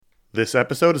This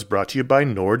episode is brought to you by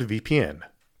NordVPN.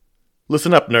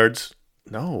 Listen up, nerds.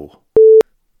 No.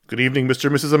 Good evening, Mr.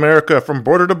 and Mrs. America, from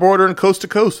border to border and coast to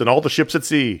coast and all the ships at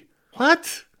sea.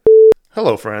 What?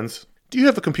 Hello, friends. Do you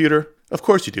have a computer? Of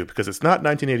course you do, because it's not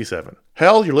 1987.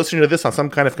 Hell, you're listening to this on some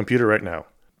kind of computer right now.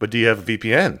 But do you have a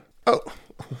VPN? Oh,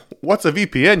 what's a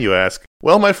VPN, you ask?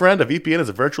 Well, my friend, a VPN is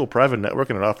a virtual private network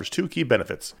and it offers two key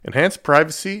benefits: enhanced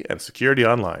privacy and security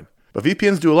online. But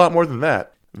VPNs do a lot more than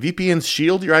that. VPNs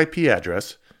shield your IP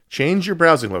address, change your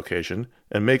browsing location,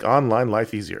 and make online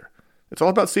life easier. It's all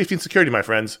about safety and security, my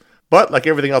friends. But like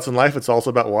everything else in life, it's also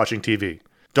about watching TV.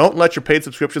 Don't let your paid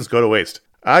subscriptions go to waste.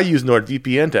 I use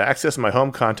NordVPN to access my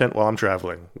home content while I'm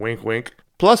traveling. Wink, wink.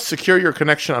 Plus, secure your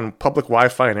connection on public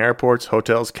Wi-Fi in airports,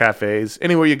 hotels, cafes,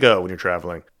 anywhere you go when you're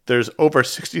traveling. There's over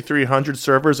 6,300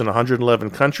 servers in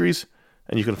 111 countries,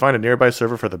 and you can find a nearby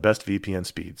server for the best VPN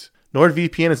speeds.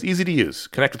 NordVPN is easy to use.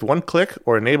 Connect with one click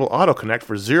or enable auto-connect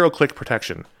for zero-click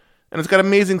protection. And it's got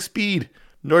amazing speed.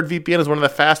 NordVPN is one of the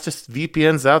fastest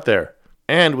VPNs out there.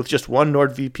 And with just one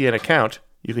NordVPN account,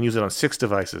 you can use it on 6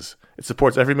 devices. It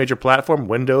supports every major platform: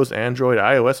 Windows, Android,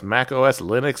 iOS, macOS,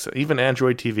 Linux, even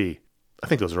Android TV. I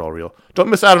think those are all real. Don't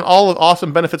miss out on all the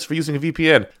awesome benefits for using a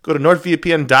VPN. Go to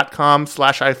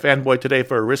nordvpn.com/ifanboy today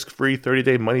for a risk-free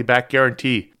 30-day money-back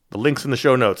guarantee. The link's in the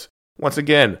show notes. Once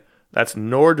again, that's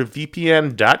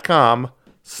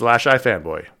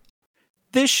nordvpn.com/ifanboy.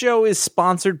 This show is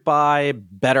sponsored by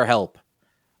BetterHelp.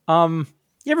 You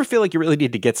ever feel like you really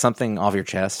need to get something off your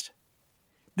chest?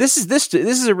 This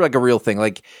is like a real thing.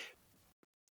 Like,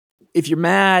 if you're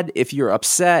mad, if you're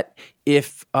upset,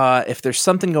 if there's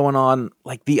something going on,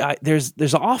 like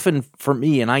there's often for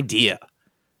me an idea.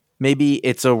 Maybe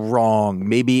it's a wrong,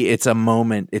 maybe it's a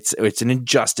moment, it's an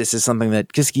injustice, is something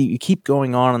that just you keep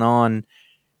going on and on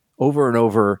over and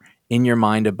over in your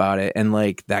mind about it, and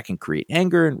like that can create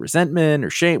anger and resentment or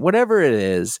shame, whatever it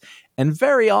is. And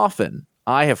very often,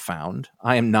 I have found,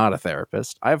 I am not a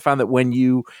therapist, I have found that when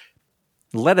you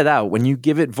let it out, when you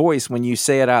give it voice, when you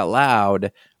say it out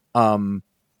loud,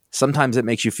 sometimes it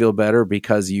makes you feel better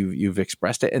because you've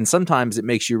expressed it, and sometimes it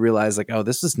makes you realize like, oh,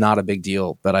 this is not a big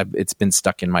deal, but it's been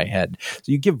stuck in my head.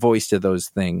 So you give voice to those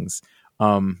things,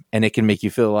 and it can make you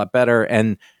feel a lot better.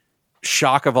 And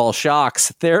shock of all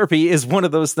shocks, therapy is one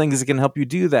of those things that can help you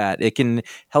do that. It can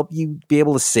help you be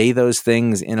able to say those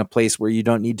things in a place where you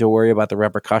don't need to worry about the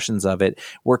repercussions of it,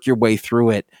 work your way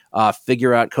through it,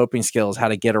 figure out coping skills, how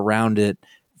to get around it,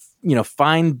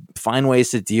 find ways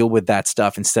to deal with that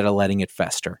stuff instead of letting it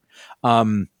fester.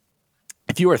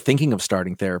 If you are thinking of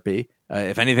starting therapy,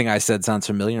 if anything I said sounds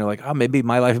familiar, you're like, oh, maybe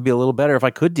my life would be a little better if I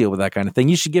could deal with that kind of thing,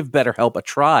 you should give BetterHelp a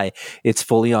try. It's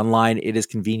fully online. It is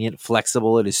convenient,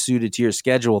 flexible. It is suited to your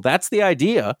schedule. That's the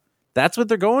idea. That's what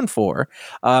they're going for.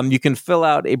 You can fill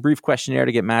out a brief questionnaire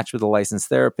to get matched with a licensed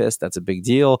therapist. That's a big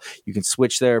deal. You can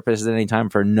switch therapists at any time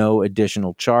for no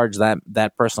additional charge.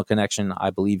 That personal connection, I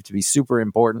believe, to be super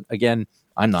important. Again,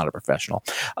 I'm not a professional.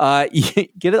 Get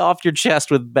it off your chest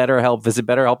with BetterHelp. Visit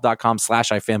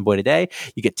BetterHelp.com/ifanboy today.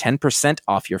 You get 10%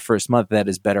 off your first month. That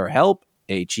is BetterHelp,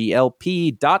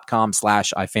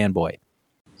 HELP.com/ifanboy.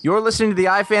 You're listening to the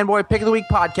iFanboy Pick of the Week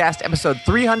podcast, episode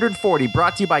 340,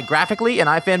 brought to you by Graphically and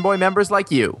iFanboy members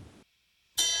like you.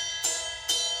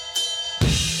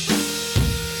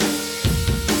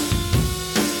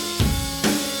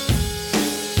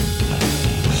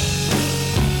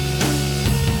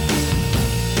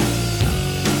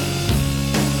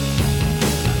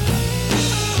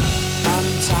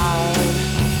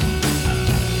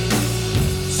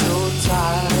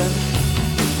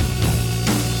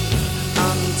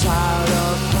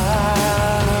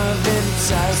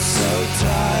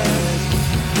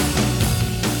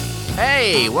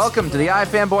 Hey, welcome to the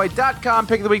iFanboy.com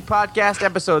Pick of the Week podcast,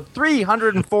 episode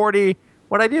 340.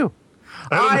 What'd I do?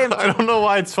 I don't know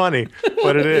why it's funny,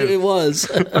 but it is. It was.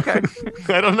 Okay.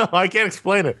 I don't know. I can't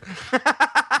explain it.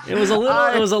 It was a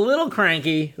little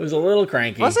cranky. It was a little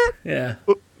cranky. Was it? Yeah.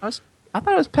 I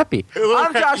thought it was peppy.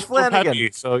 I'm Josh Flanagan.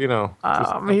 Peppy, so,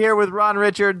 I'm here with Ron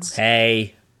Richards.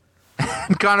 Hey.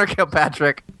 And Conor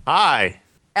Kilpatrick. Hi.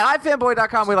 At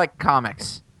iFanboy.com, we like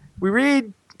comics. We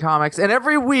read comics, and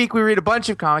every week we read a bunch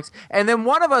of comics, and then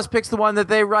one of us picks the one that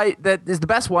they write that is the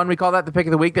best one. We call that the pick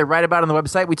of the week. They write about it on the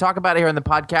website. We talk about it here on the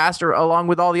podcast, or along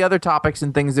with all the other topics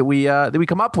and things that we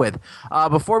come up with.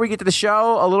 Before we get to the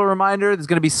show, a little reminder: there's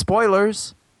going to be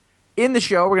spoilers in the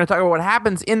show. We're going to talk about what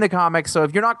happens in the comics. So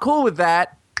if you're not cool with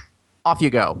that, off you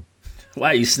go.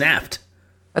 Wow, you snapped.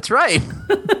 That's right.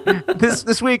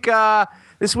 This week, my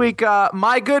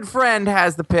good friend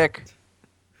has the pick.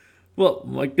 Well,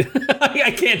 I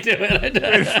can't do it.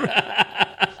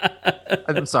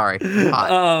 I'm sorry.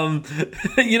 Hot.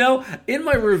 In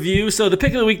my review, so the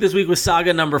pick of the week this week was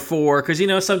Saga number 4,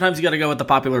 because, sometimes you got to go with the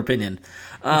popular opinion.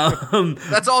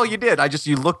 That's all you did.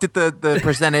 You looked at the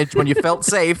percentage when you felt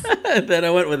safe. Then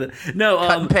I went with it. No,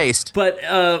 cut and paste. But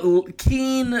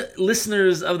keen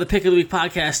listeners of the Pick of the Week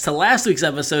podcast to last week's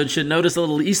episode should notice a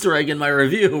little Easter egg in my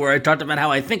review where I talked about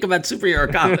how I think about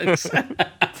superhero comics.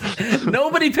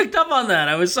 Nobody picked up on that.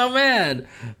 I was so mad.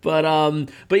 But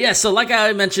yeah, so like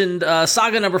I mentioned,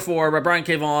 Saga number 4 by Brian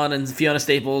K. Vaughan and Fiona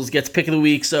Staples gets Pick of the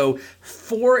Week. So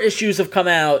 4 issues have come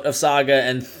out of Saga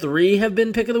and 3 have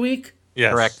been Pick of the Week?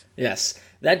 Yes. Correct. Yes.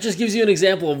 That just gives you an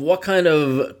example of what kind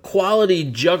of quality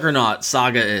juggernaut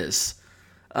Saga is.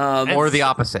 Or the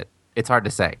opposite. It's hard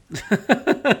to say.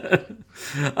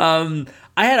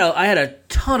 I had a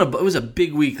ton of. It was a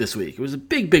big week this week. It was a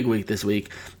big week this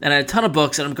week, and I had a ton of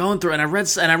books. And I'm going through, and I read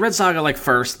Saga like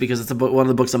first because it's one of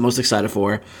the books I'm most excited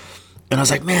for. And I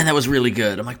was like, man, that was really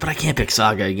good. I'm like, but I can't pick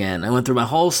Saga again. I went through my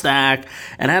whole stack,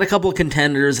 and I had a couple of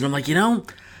contenders, and I'm like,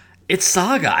 it's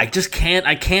Saga. I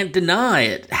can't deny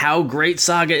it, how great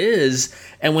Saga is.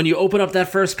 And when you open up that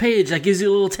first page, that gives you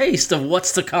a little taste of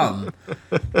what's to come.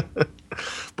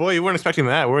 Boy, you weren't expecting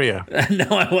that, were you? No,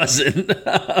 I wasn't.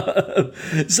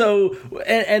 So,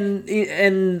 and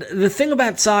the thing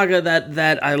about Saga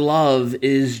that I love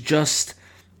is just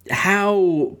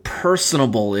how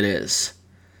personable it is.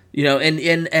 And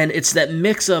it's that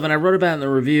mix of, and I wrote about it in the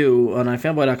review on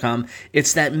ifanboy.com,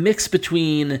 it's that mix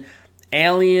between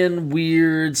alien,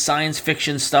 weird, science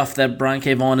fiction stuff that Brian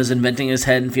K. Vaughan is inventing in his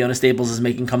head and Fiona Staples is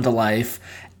making come to life,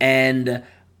 and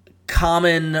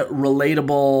common,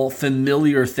 relatable,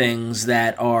 familiar things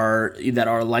that are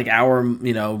like our,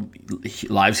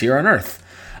 lives here on Earth.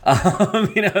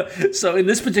 So in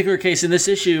this particular case, in this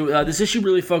issue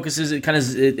really focuses. It kind of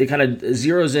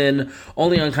zeroes in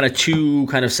only on kind of 2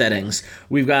 kind of settings.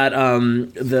 We've got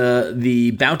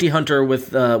the bounty hunter with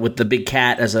the big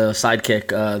cat as a sidekick,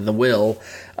 the Will.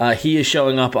 He is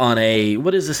showing up on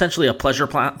what is essentially a pleasure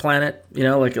planet.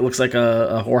 Like it looks like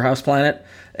a whorehouse planet.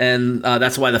 And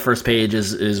that's why the first page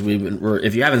is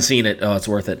if you haven't seen it, it's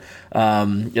worth it.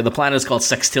 The planet is called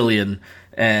Sextillion,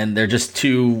 and they're just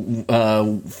 2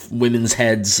 women's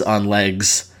heads on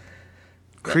legs.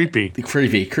 Creepy as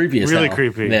really hell.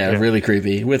 creepy. Yeah, really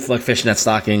creepy, with like fishnet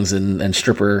stockings and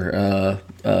stripper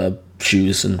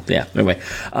shoes, and yeah. Anyway,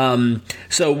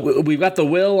 so we've got the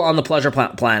Will on the pleasure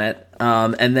planet.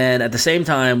 And then at the same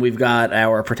time, we've got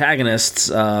our protagonists,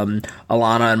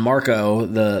 Alana and Marco,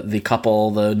 the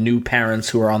couple, the new parents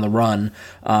who are on the run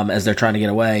as they're trying to get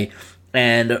away.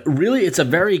 And really, it's a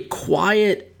very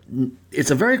quiet,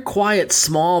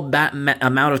 small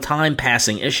amount of time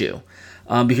passing issue,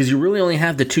 because you really only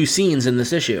have the 2 scenes in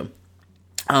this issue.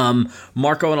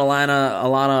 Marco and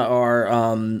Alana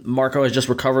are Marco has just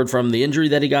recovered from the injury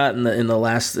that he got in the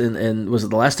last was it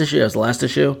the last issue? It was the last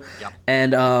issue. Yep.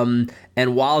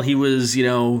 And while he was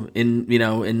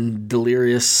in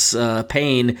delirious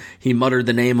pain, he muttered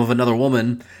the name of another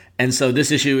woman. And so this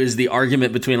issue is the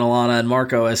argument between Alana and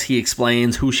Marco as he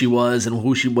explains who she was and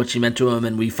what she meant to him,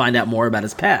 and we find out more about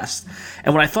his past.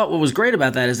 And what I thought was great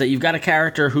about that is that you've got a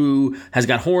character who has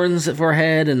got horns for a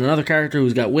head, and another character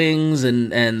who's got wings,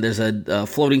 and there's a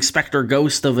floating specter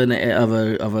ghost of a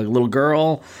little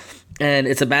girl, and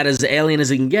it's about as alien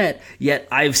as it can get. Yet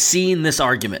I've seen this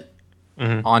argument.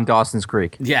 Mm-hmm. On Dawson's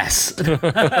Creek. Yes. No,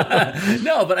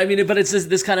 but I mean, but it's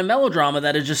this kind of melodrama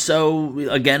that is just so,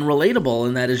 again, relatable,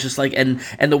 and that is just like, and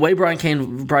the way Brian K.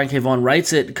 Vaughan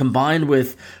writes it, combined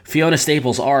with Fiona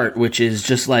Staples' art, which is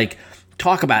just like,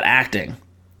 talk about acting.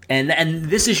 And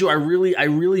this issue, I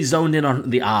really zoned in on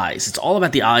the eyes. It's all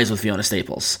about the eyes with Fiona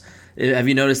Staples. Have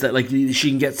you noticed that, like, she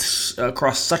can get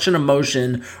across such an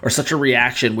emotion or such a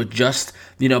reaction with just,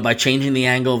 by changing the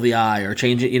angle of the eye, or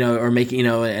changing, or making,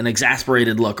 an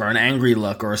exasperated look, or an angry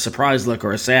look, or a surprised look,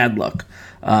 or a sad look.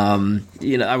 I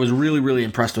was really, really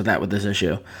impressed with that with this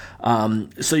issue.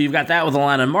 So you've got that with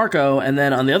Alana and Marco, and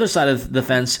then on the other side of the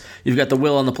fence, you've got the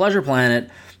Will on the Pleasure Planet,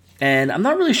 and I'm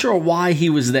not really sure why he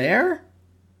was there.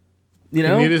 He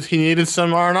needed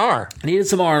some R&R. Needed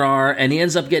some R&R, and he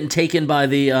ends up getting taken by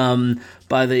the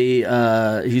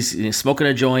he's smoking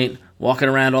a joint, walking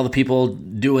around all the people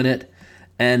doing it,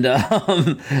 and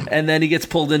then he gets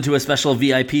pulled into a special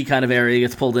VIP kind of area. He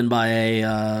gets pulled in by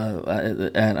I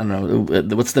don't know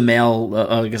what's the male.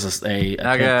 I guess a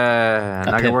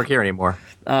not gonna work here anymore.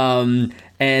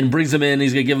 and brings him in.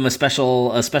 He's gonna give him a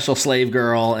special slave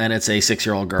girl, and it's a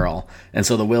 6-year-old girl. And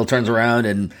so the Will turns around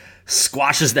and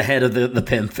squashes the head of the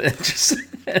pimp and just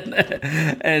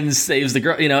and saves the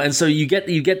girl, and so you get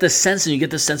this sense, and you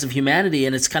get this sense of humanity,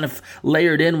 and it's kind of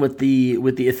layered in with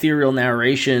the ethereal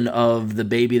narration of the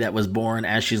baby that was born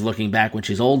as she's looking back when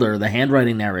she's older, the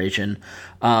handwriting narration,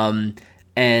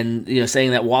 and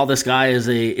saying that while this guy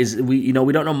we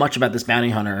don't know much about this bounty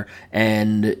hunter,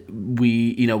 and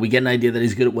we get an idea that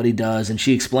he's good at what he does, and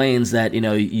she explains that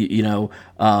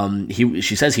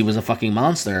she says he was a fucking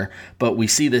monster, but we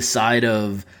see this side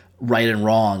of right and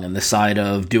wrong and the side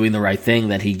of doing the right thing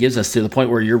that he gives us, to the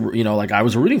point where I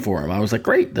was rooting for him. I was like,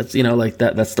 great, that's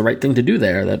that's the right thing to do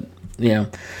there.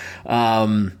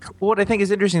 What I think is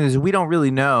interesting is we don't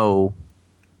really know.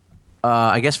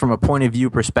 I guess from a point of view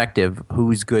perspective,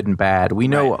 who's good and bad. We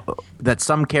know that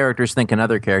some characters think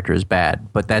another character is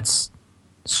bad, but that's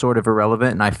sort of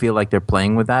irrelevant, and I feel like they're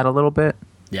playing with that a little bit.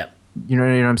 Yep. You know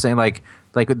what I'm saying? Like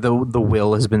the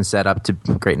Will has been set up to,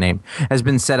 great name, has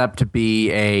been set up to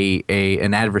be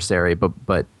an adversary,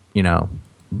 but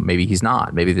maybe he's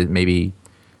not. Maybe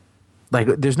like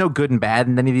there's no good and bad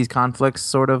in any of these conflicts,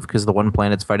 sort of, because the one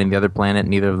planet's fighting the other planet, and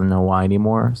neither of them know why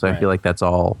anymore. So I feel like that's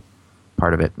all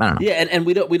part of it. I don't know. Yeah, and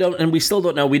we still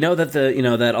don't know. We know that that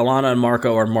Alana and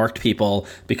Marco are marked people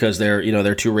because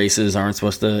their two races aren't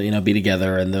supposed to be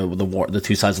together, and the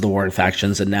two sides of the warring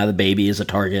factions, and now the baby is a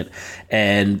target,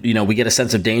 and we get a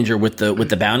sense of danger with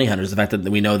the bounty hunters. The fact that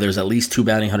we know there's at least 2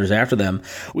 bounty hunters after them.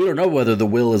 We don't know whether the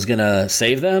Will is going to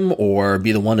save them or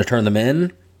be the one to turn them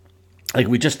in. Like,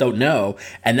 we just don't know.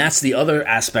 And that's the other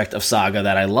aspect of Saga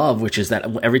that I love, which is that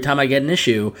every time I get an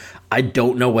issue, I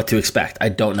don't know what to expect. I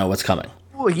don't know what's coming.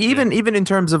 Well, even in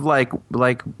terms of like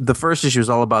the first issue is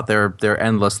all about their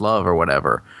endless love or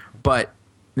whatever. But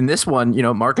in this one,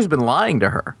 Mark has been lying to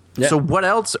her. Yeah. So what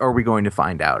else are we going to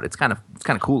find out? It's kind of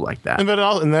cool like that. And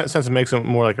but in that sense, it makes it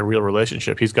more like a real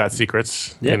relationship. He's got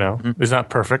secrets. Yeah. Mm-hmm. He's not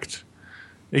perfect.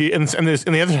 And on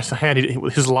the other hand,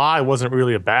 his lie wasn't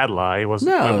really a bad lie. It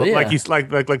wasn't like they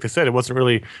said. It wasn't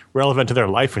really relevant to their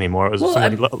life anymore. It was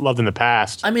something he loved in the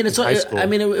past. I mean, it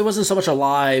wasn't so much a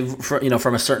lie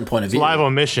from a certain point of view. Live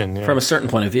omission, yeah. From a certain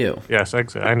point of view. Yes, I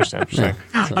understand what you're saying.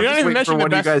 I'm just waiting for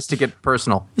one of you guys to get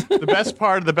personal. The best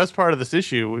part of this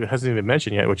issue hasn't even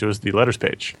mentioned yet, which was the letters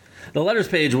page. The letters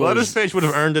page would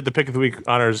have earned it the Pick of the Week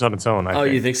honors on its own. I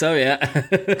think. You think so? Yeah.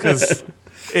 Because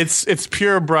it's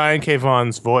pure Brian K.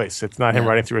 Vaughan's voice. It's not him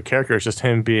writing through a character. It's just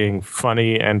him being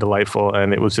funny and delightful,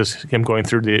 and it was just him going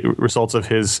through the results of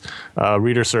his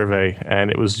reader survey,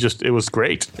 and it was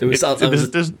great.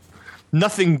 There's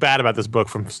nothing bad about this book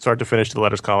from start to finish, the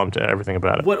letters column to everything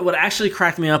about it. What actually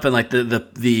cracked me up, and like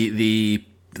the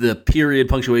period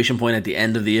punctuation point at the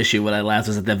end of the issue, what I laughed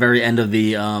was at the very end of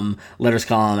the letters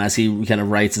column, as he kind of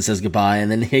writes and says goodbye,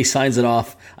 and then he signs it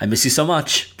off. I miss you so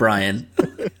much, Brian.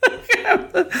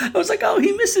 I was like, oh,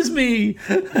 he misses me.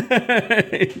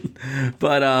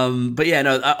 But yeah,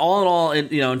 no. All in all,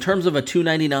 in terms of a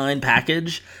 $2.99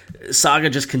 package, Saga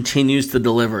just continues to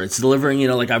deliver. It's delivering.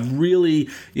 I've really,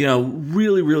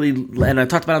 really, and I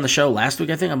talked about it on the show last week.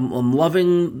 I think I'm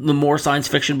loving the more science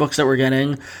fiction books that we're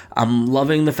getting. I'm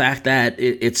loving the fact that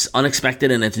it's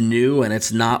unexpected and it's new, and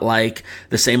it's not like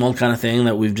the same old kind of thing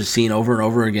that we've just seen over and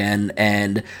over again.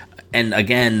 And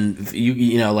again,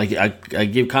 I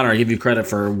give Conor, I give you credit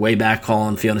for way back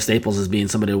calling Fiona Staples as being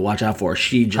somebody to watch out for.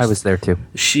 I was there too.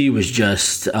 She was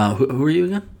just who were you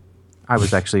again? I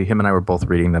was actually, him and I were both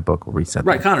reading that book where we said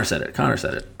right. that. Connor said it.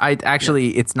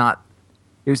 It's not.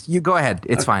 It was, you go ahead.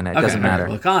 It's fine. It doesn't matter.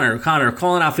 Well, Connor,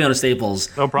 calling out Fiona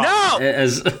Staples. No problem.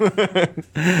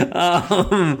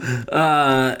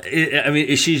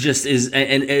 She's just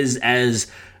is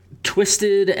as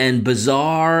twisted and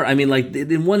bizarre. I mean, like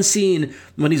in one scene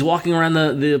when he's walking around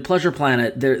the pleasure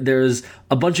planet, there's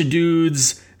a bunch of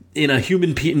dudes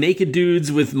naked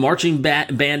dudes with marching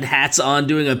band hats on,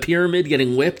 doing a pyramid,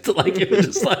 getting whipped. Like, it was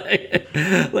just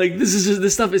like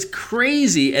this stuff is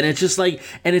crazy, and it's just like,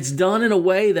 and it's done in a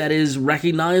way that is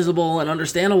recognizable and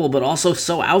understandable, but also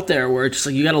so out there where it's just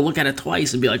like you got to look at it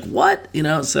twice and be like, what,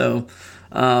 so.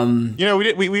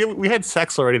 We had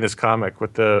sex already in this comic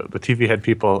with the TV head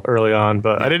people early on,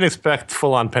 but I didn't expect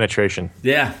full on penetration.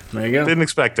 Yeah, there you go. Didn't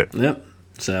expect it. Yep.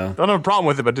 So don't have a problem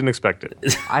with it, but didn't expect it.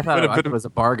 I thought it was a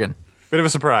bargain. Bit of a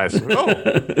surprise. Oh.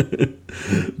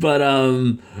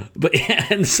 but yeah,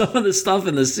 and some of the stuff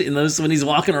in those when he's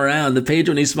walking around, the page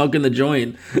when he's smoking the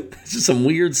joint, there's just some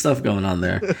weird stuff going on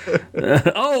there.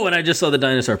 And I just saw the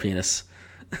dinosaur penis.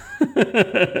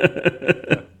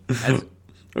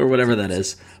 or whatever that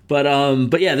is. But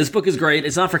yeah, this book is great.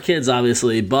 It's not for kids,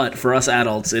 obviously, but for us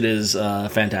adults, it is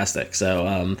fantastic.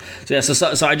 So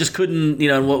I just couldn't,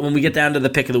 when we get down to the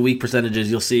pick of the week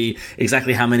percentages, you'll see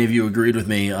exactly how many of you agreed with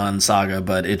me on Saga.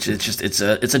 But it's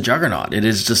a juggernaut. It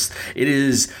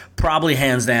is probably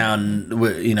hands down,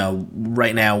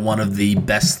 right now one of the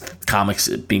best comics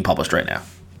being published right now.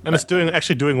 And it's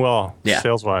actually doing well,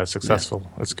 sales wise, successful.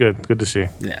 Yeah. It's good to see.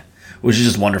 Yeah. Which is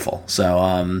just wonderful.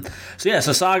 So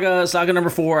Saga number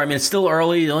 4. I mean, it's still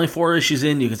early. Only 4 issues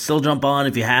in. You can still jump on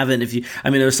if you haven't.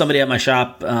 There was somebody at my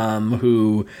shop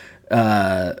who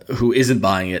isn't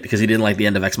buying it because he didn't like the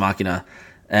end of Ex Machina,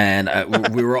 and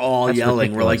we were all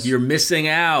yelling. Ridiculous. We're like, "You're missing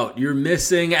out! You're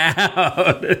missing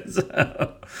out!"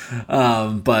 So,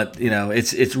 but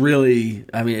it's really.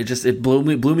 I mean, it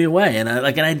blew me away, and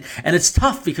it's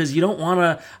tough because you don't want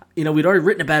to. We'd already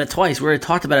written about it twice. We already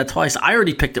talked about it twice. I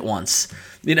already picked it once.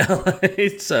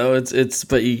 So it's.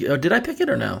 But did I pick it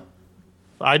or no?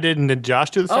 I didn't. Did Josh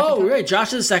do the second? Oh, right.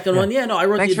 Josh did the second one. Yeah, no, I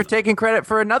wrote. Thanks for taking credit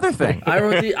for another thing. I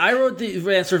wrote the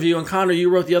advance review, and Conor, you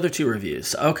wrote the other 2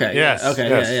 reviews. Okay. Yes. Okay.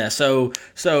 Yes. Yeah.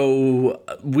 So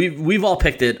we've all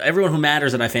picked it. Everyone who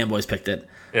matters at iFanboys picked it.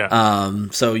 Yeah.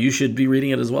 So you should be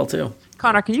reading it as well too.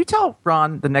 Conor, can you tell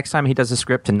Ron the next time he does a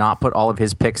script to not put all of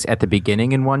his picks at the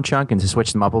beginning in one chunk and to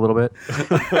switch them up a little bit?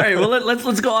 All right. Well,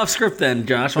 let's go off script then,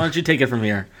 Josh. Why don't you take it from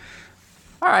here?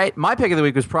 All right. My pick of the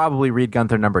week was probably Reed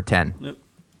Gunther number 10. Yep.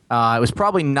 It was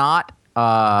probably not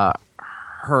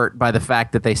hurt by the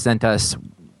fact that they sent us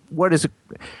what is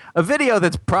a video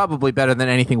that's probably better than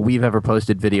anything we've ever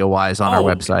posted video-wise on our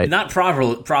website. Not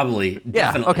probably.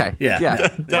 Yeah. Definitely. Okay. Yeah.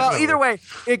 Well, either way,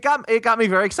 it got me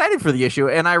very excited for the issue,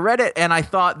 and I read it, and I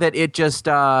thought that it just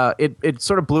it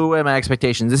sort of blew away my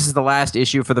expectations. This is the last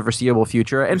issue for the foreseeable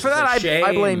future, and for that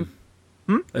I blame.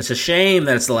 It's a shame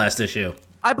that it's the last issue.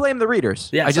 I blame the readers.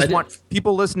 Yes, I just want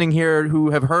people listening here who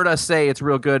have heard us say it's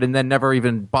real good and then never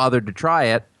even bothered to try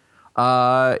it.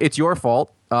 It's your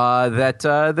fault that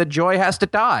the joy has to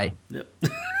die. Yep.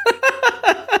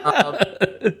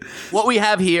 What we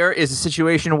have here is a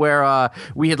situation where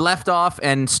we had left off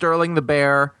and Sterling the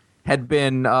Bear had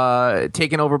been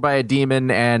taken over by a demon,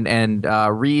 and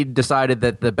Reed decided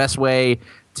that the best way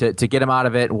to get him out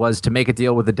of it was to make a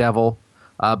deal with the devil.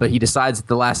 But he decides at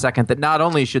the last second that not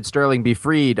only should Sterling be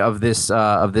freed of this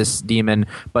demon,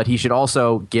 but he should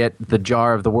also get the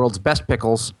jar of the world's best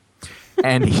pickles,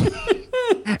 and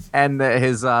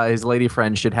his lady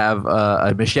friend should have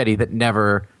a machete that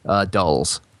never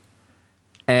dulls.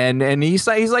 And he's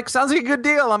like, sounds like a good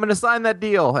deal. I'm going to sign that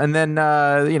deal. And then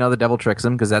the devil tricks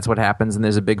him because that's what happens, and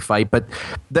there's a big fight. But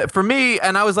for me,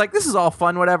 and I was like, this is all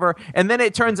fun, whatever. And then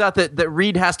it turns out that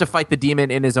Reed has to fight the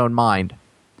demon in his own mind.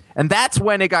 And that's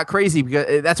when it got crazy.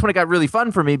 Because that's when it got really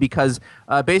fun for me because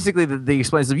basically the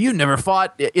explains you never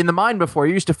fought in the mind before.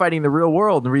 You're used to fighting in the real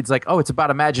world. And Reed's like, oh, it's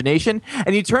about imagination.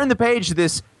 And you turn the page to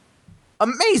this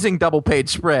amazing double page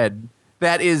spread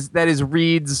that is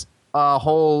Reed's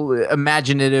whole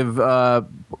imaginative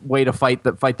way to fight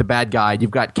the bad guy.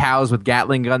 You've got cows with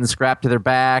Gatling guns strapped to their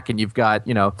back, and you've got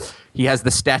he has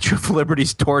the Statue of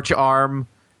Liberty's torch arm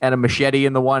and a machete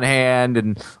in the one hand,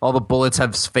 and all the bullets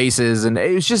have faces, and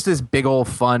it was just this big old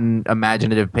fun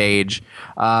imaginative page.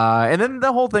 And then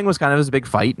the whole thing was kind of this big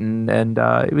fight, and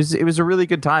it was a really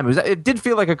good time. It did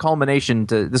feel like a culmination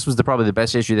to this was probably the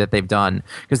best issue that they've done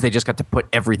because they just got to put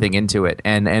everything into it.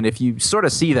 And if you sort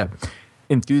of see the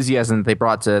enthusiasm that they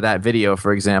brought to that video,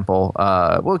 for example,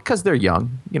 well, because they're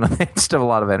young, they still have a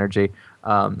lot of energy.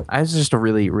 It was just a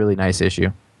really, really nice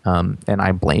issue, and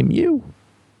I blame you.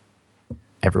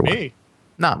 Everyone. Me?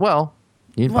 Not well.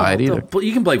 You didn't buy it either. But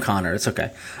you can blame Conor. It's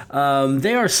okay.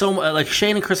 They are so like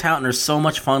Shane and Chris Houghton are so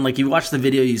much fun. Like you watch the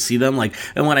video, you see them. Like,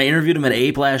 and when I interviewed them at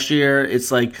Ape last year,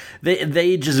 it's like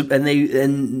they just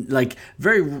and like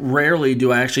very rarely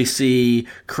do I actually see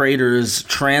creators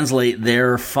translate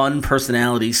their fun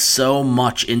personalities so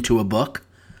much into a book.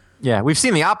 Yeah, we've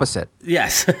seen the opposite.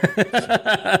 Yes,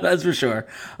 that's for sure.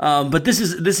 But this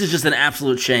is just an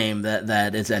absolute shame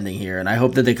that it's ending here, and I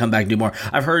hope that they come back and do more.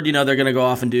 I've heard they're going to go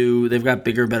off and they've got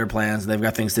bigger, better plans. They've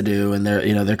got things to do, and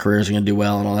their careers are going to do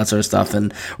well and all that sort of stuff.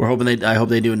 And we're hoping I hope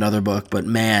they do another book. But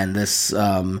man, this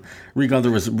Reed Gunther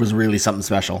was really something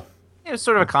special. It was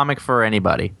sort of a comic for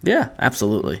anybody. Yeah,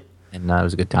 absolutely. And it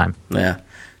was a good time. Yeah.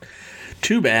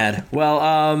 Too bad.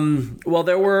 Well,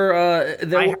 there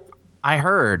were. I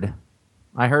heard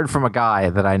from a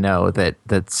guy that I know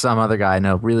that some other guy I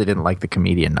know really didn't like the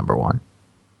comedian number 1.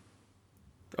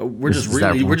 We're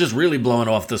just really blowing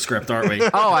off the script, aren't we? You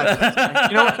know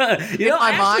what? In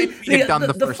my mind, we've done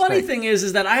the first funny thing. thing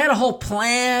is that I had a whole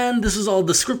plan. This is all,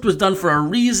 the script was done for a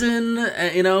reason,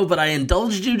 but I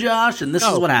indulged you, Josh, and this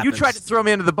is what happens. You tried to throw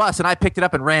me under the bus, and I picked it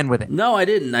up and ran with it. No, I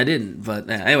didn't. But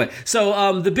anyway,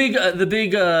 so the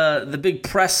big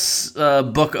press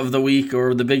book of the week,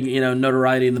 or the big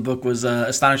notoriety in the book, was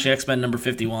Astonishing X-Men number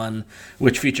 51,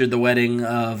 which featured the wedding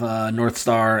of North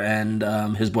Star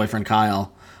and his boyfriend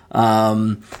Kyle.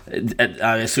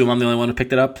 I assume I'm the only one who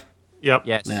picked it up. Yep.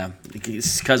 Yes. Yeah,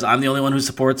 because I'm the only one who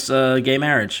supports gay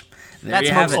marriage. There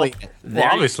you have it.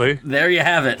 Obviously. There you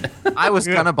have it. I was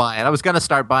gonna buy it. I was gonna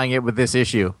start buying it with this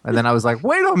issue, and then I was like,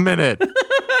 "Wait a minute."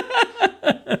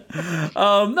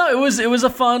 No, it was a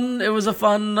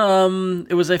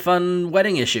fun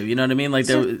wedding issue. You know what I mean? Like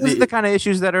This is the kind of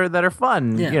issues that are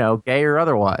fun, gay or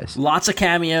otherwise. Lots of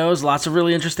cameos, lots of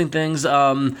really interesting things.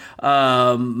 Mayor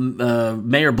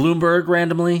Bloomberg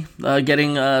randomly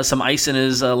getting some ice in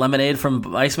his lemonade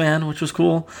from Iceman, which was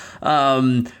cool.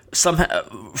 Somehow,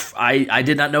 I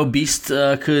did not know Beast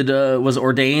was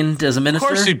ordained as a minister.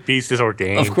 Of course, Beast is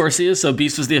ordained. Of course he is. So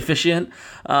Beast was the officiant.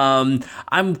 I'm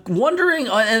wondering,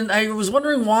 and I was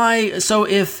wondering why. So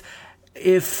if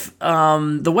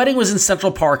the wedding was in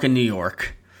Central Park in New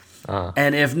York,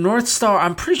 and if North Star,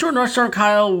 I'm pretty sure North Star and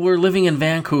Kyle were living in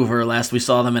Vancouver last we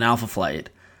saw them in Alpha Flight.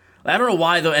 I don't know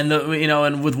why though, and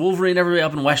and with Wolverine everybody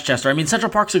up in Westchester. I mean,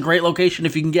 Central Park's a great location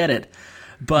if you can get it.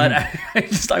 But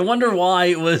I wonder why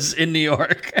it was in New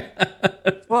York.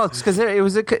 Well, it's because it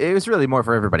was really more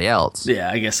for everybody else. Yeah,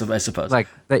 I suppose. Like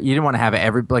that, you didn't want to have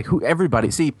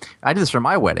everybody. See, I did this for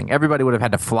my wedding. Everybody would have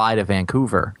had to fly to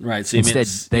Vancouver. Right. So instead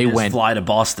they went fly to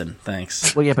Boston.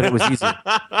 Thanks. Well, yeah, but it was easier.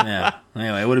 Yeah.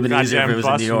 Anyway, it would have been easier if it was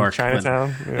in New York.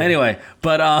 Chinatown. Yeah. Anyway,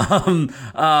 but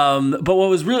what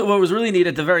was really neat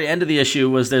at the very end of the issue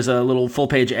was there's a little full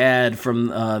page ad from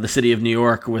the city of New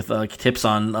York with tips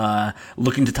on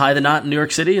looking to tie the knot in New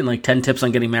York City and like 10 tips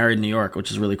on getting married in New York,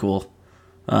 which is really cool.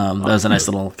 That was a nice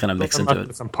little kind of mix into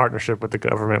it. Some partnership with the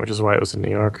government, which is why it was in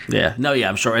New York. Yeah, no, yeah,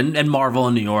 I'm sure, and Marvel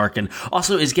in New York, and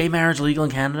also, is gay marriage legal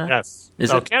in Canada? Yes.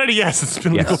 Is it? Canada? Yes, it's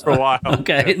been legal for a while.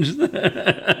 Okay.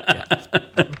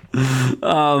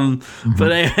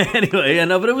 But anyway,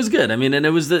 but it was good. I mean, and it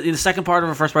was the second part of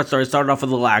a first part story. It started off with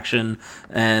a little action,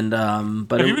 and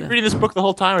but have you been reading this book the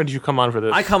whole time, or did you come on for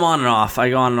this? I come on and off.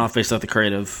 I go on and off based off the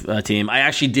creative team. I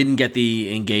actually didn't get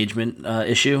the engagement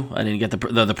issue. I didn't get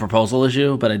the proposal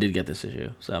issue, but I did get this issue.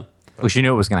 So, which you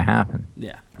knew it was going to happen.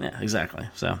 Yeah, exactly.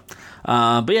 So,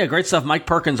 but yeah, great stuff. Mike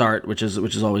Perkins art, which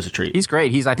is always a treat. He's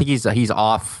great. I think he's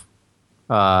off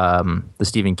the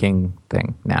Stephen King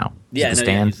thing now. Yeah, He's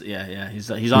on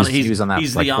that.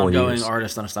 He's like the 4 ongoing years.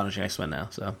 artist on Astonishing X-Men now.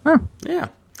 So yeah,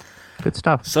 good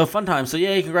stuff. So fun time. So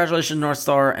yeah, congratulations North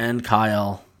Star and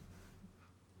Kyle.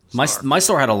 My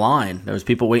store had a line. There was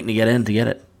people waiting to get in to get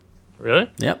it.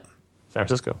 Really? Yep. San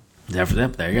Francisco. There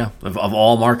you go. Of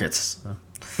all markets.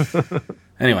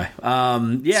 Anyway,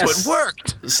 yes. So it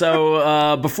worked.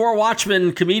 So before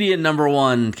Watchmen, Comedian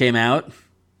 #1 came out.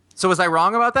 So was I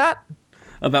wrong about that?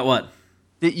 About what?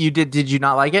 Did you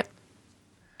not like it?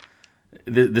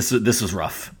 This was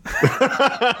rough.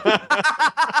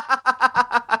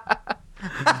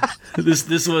 This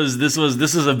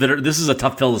is a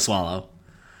tough pill to swallow.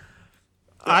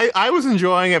 I was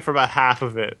enjoying it for about half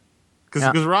of it.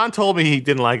 Because Ron told me he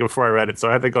didn't like it before I read it, so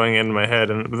I had that going in my head.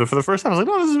 And for the first time, I was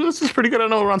like, "No, this is pretty good. I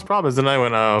know what Ron's problem is." And I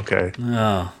went, "Oh, okay."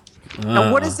 Oh.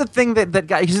 Now, what is the thing that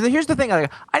guy? Because here's the thing. I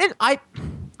don't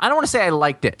want to say I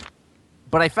liked it,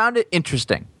 but I found it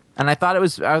interesting, and I thought it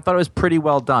was pretty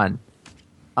well done,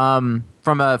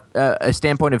 from a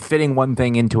standpoint of fitting one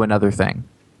thing into another thing.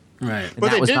 Right. But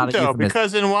they didn't, though,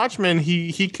 because in Watchmen,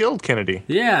 he killed Kennedy.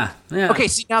 Yeah. Okay,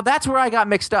 see, now that's where I got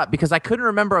mixed up, because I couldn't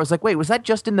remember. I was like, wait, was that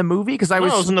just in the movie? Because it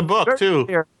was in the book, too.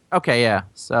 Here. Okay, yeah.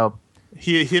 So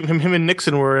him and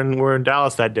Nixon were in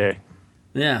Dallas that day.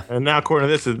 Yeah. And now, according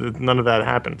to this, none of that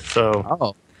happened. So.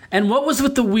 Oh. And what was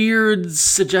with the weird,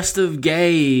 suggestive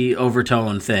gay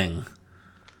overtone thing?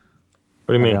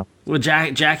 What do you mean? With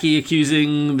Jackie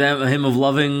accusing him of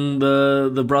loving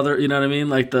the brother, you know what I mean?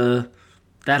 Like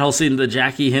that whole scene, the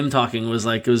Jackie him talking was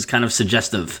like, it was kind of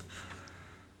suggestive.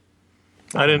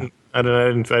 I didn't get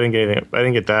anything. I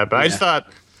didn't get that, but yeah.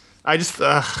 I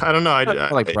don't know.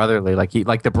 Like brotherly,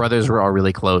 like the brothers were all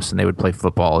really close, and they would play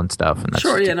football and stuff. And that's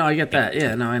sure, yeah, no, I get that.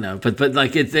 Yeah, no, I know. But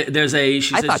like, there's a.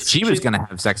 I thought she was going to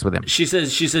have sex with him. She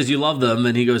says you love them,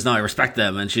 and he goes, no, I respect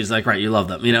them, and she's like, right, you love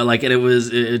them, you know, like, and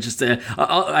it just.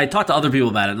 I talked to other people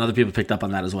about it, and other people picked up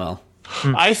on that as well.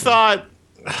 I thought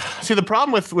See, the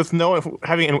problem with knowing,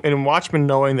 having in Watchmen,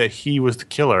 knowing that he was the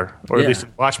killer, or at least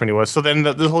in Watchmen he was. So then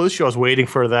the whole issue, I was waiting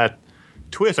for that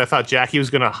twist. I thought Jackie was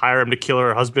going to hire him to kill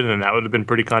her husband, and that would have been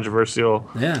pretty controversial.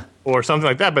 Yeah. Or something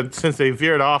like that. But since they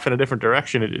veered off in a different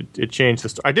direction, it changed the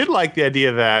story. I did like the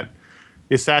idea that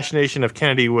the assassination of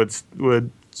Kennedy would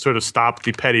sort of stop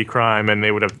the petty crime, and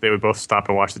they would both stop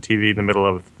and watch the TV in the middle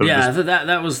of.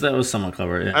 That was somewhat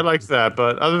clever. Yeah. I liked that,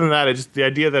 but other than that, just the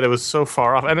idea that it was so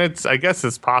far off, and I guess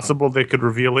it's possible they could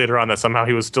reveal later on that somehow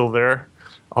he was still there,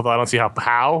 although I don't see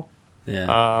how.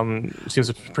 Yeah. Seems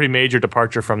a pretty major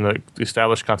departure from the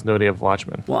established continuity of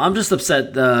Watchmen. Well, I'm just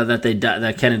upset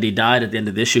that Kennedy died at the end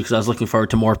of the issue because I was looking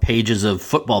forward to more pages of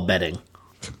football betting.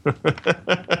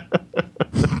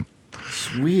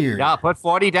 It's weird. Yeah, put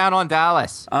 40 down on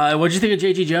Dallas. What'd you think of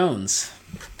J.G. Jones?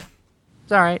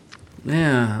 It's all right.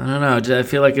 Yeah, I don't know. I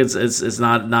feel like it's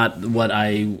not what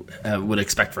I would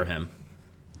expect from him.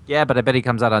 Yeah, but I bet he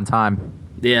comes out on time.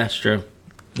 Yeah, it's true.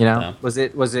 You know, No. was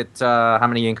it how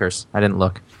many inkers? I didn't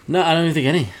look. No, I don't even think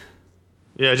any.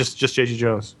 Yeah, just J.G.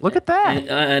 Jones. Look at that.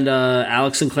 And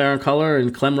Alex Sinclair on color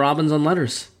and Clem Robbins on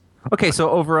letters. Okay, so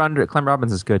over under. Clem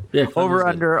Robbins is good. Yeah, Clem is over good.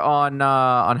 under on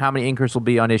how many inkers will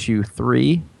be on issue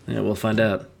 3. Yeah, we'll find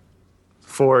out.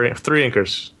 3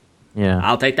 inkers. Yeah.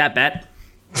 I'll take that bet.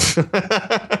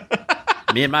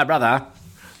 Me and my brother.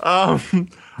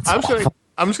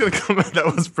 I'm just gonna comment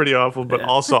that was pretty awful, but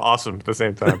also awesome at the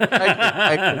same time.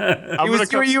 You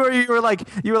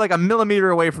were like a millimeter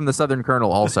away from the Southern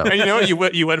Colonel. Also, And you know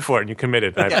what? You went for it and you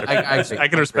committed. I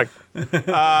can respect.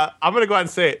 I'm gonna go out and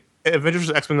say Avengers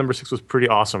vs. X-Men number 6 was pretty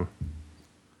awesome.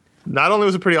 Not only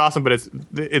was it pretty awesome, but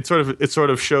it sort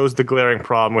of shows the glaring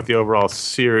problem with the overall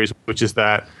series, which is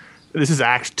that this is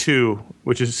Act 2,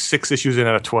 which is 6 issues in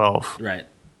out of 12. Right.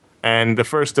 And I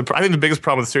think the biggest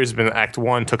problem with the series has been that Act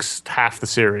 1 took half the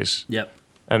series. Yep.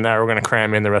 And now we're going to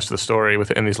cram in the rest of the story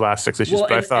within these last 6 issues. Well,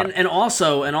 But and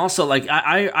also, like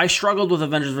I struggled with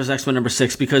Avengers vs. X-Men number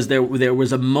 6 because there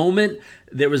was a moment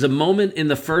in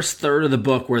the first third of the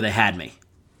book where they had me,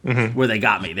 where they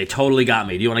got me. They totally got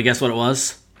me. Do you want to guess what it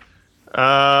was? It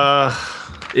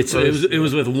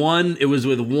was with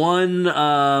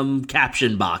one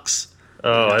caption box.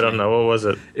 Oh, I don't know. What was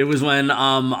it? It was when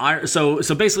so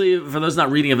basically, for those not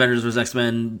reading Avengers vs.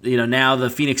 X-Men, now the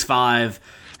Phoenix Five.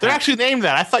 They're actually named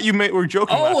that. I thought you were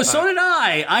joking. Oh, so did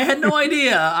I. I had no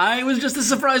idea. I was just as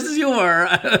surprised as you were.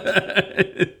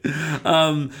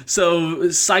 So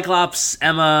Cyclops,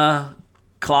 Emma,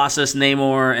 Colossus,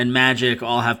 Namor, and Magic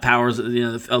all have powers, a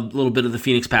little bit of the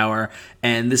Phoenix power,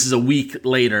 and this is a week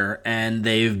later, and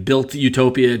they've built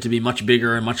Utopia to be much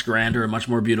bigger and much grander and much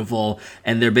more beautiful,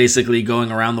 and they're basically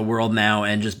going around the world now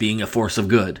and just being a force of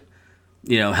good.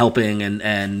 Helping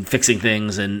and fixing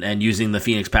things and using the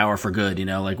Phoenix power for good,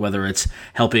 like whether it's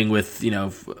helping with,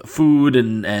 food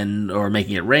and or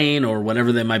making it rain or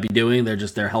whatever they might be doing,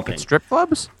 they're helping. Strip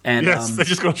clubs? And yes, they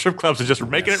just go to strip clubs and just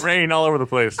making it rain all over the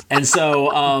place. And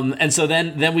so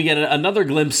then we get another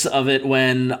glimpse of it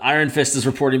when Iron Fist is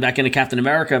reporting back into Captain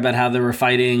America about how they were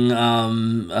fighting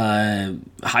Hydra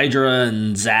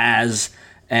and Zaz,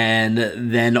 and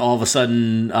then all of a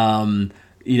sudden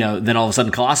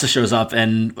Colossus shows up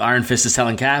and Iron Fist is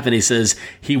telling Cap, and he says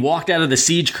he walked out of the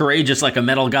siege courageous like a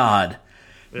metal god.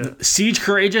 Yeah. Siege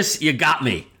courageous, you got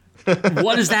me.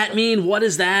 What does that mean? What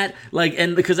is that like?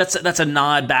 And because that's a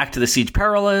nod back to the Siege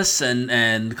Perilous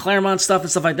and Claremont stuff and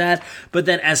stuff like that. But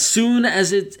then as soon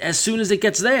as it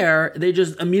gets there, they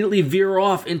just immediately veer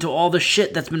off into all the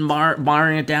shit that's been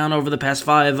barring it down over the past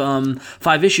five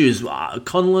issues.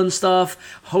 Kunlun stuff,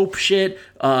 Hope shit,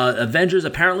 Avengers.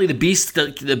 Apparently the Beast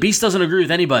doesn't agree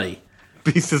with anybody.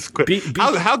 Beast is quick.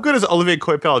 How good is Olivier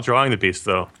Coipel drawing the Beast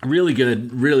though? Really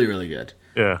good. Really, really good.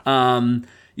 Yeah.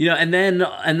 And then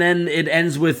it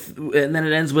ends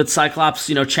with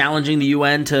Cyclops, challenging the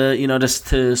UN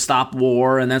to stop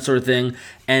war and that sort of thing.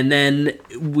 And then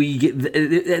we get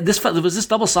was this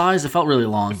double sized? It felt really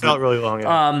long. It felt really long.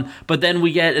 Yeah. But then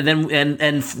we get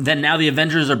then now the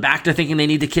Avengers are back to thinking they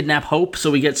need to kidnap Hope. So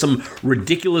we get some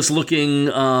ridiculous looking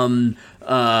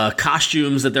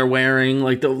costumes that they're wearing,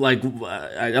 I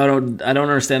don't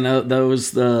understand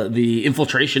those the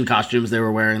infiltration costumes they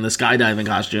were wearing, the skydiving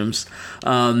costumes,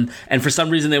 and for some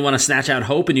reason they want to snatch out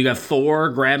Hope, and you have Thor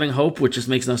grabbing Hope, which just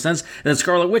makes no sense. And then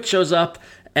Scarlet Witch shows up,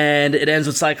 and it ends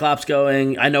with Cyclops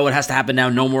going, "I know what has to happen now.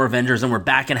 No more Avengers," and we're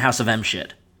back in House of M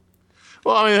shit.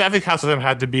 Well, I mean, I think House of M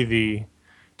had to be the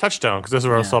touchstone because this is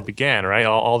where it all began, right?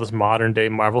 All this modern day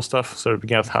Marvel stuff sort of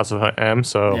began with House of M.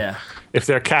 So if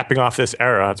they're capping off this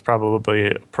era, it's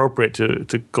probably appropriate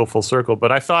to go full circle.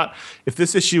 But I thought if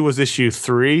this issue was issue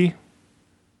 3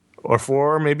 or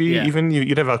 4, maybe even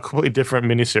you'd have a completely different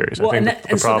miniseries. Well, I think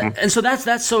the problem.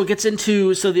 So it gets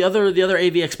into the other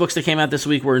AVX books that came out this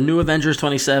week were New Avengers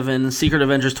 27, Secret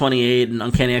Avengers 28, and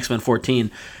Uncanny X-Men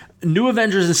 14. New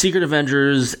Avengers and Secret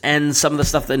Avengers and some of the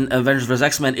stuff in Avengers vs.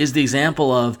 X-Men is the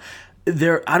example of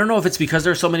there. I don't know if it's because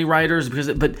there are so many writers,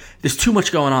 but there's too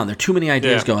much going on. There are too many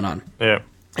ideas going on. Yeah.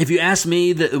 If you ask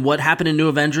me what happened in New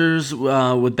Avengers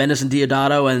with Bendis and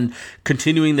Deodato and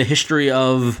continuing the history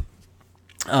of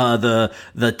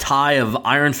the tie of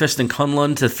Iron Fist and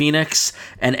Kunlun to Phoenix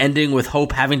and ending with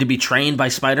Hope having to be trained by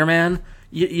Spider-Man,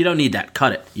 you don't need that.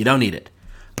 Cut it. You don't need it.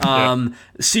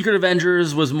 Secret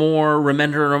Avengers was more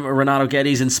Renato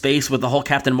Geddes in space with the whole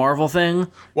Captain Marvel thing.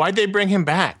 Why'd they bring him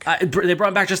back? They brought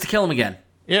him back just to kill him again.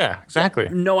 Yeah, exactly.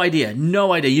 No idea.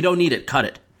 You don't need it. Cut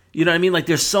it. You know what I mean? Like,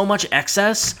 there's so much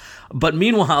excess. But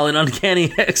meanwhile, in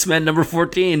Uncanny X-Men number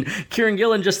 14, Kieran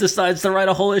Gillen just decides to write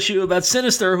a whole issue about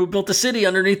Sinister, who built a city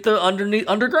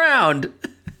underground.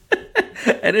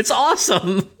 And it's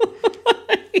awesome.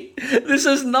 This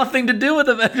has nothing to do with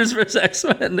Avengers vs.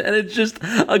 X-Men, and it's just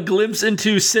a glimpse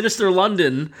into Sinister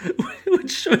London,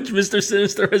 which Mr.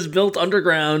 Sinister has built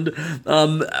underground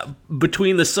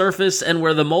between the surface and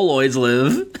where the Moloids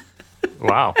live.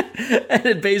 Wow. And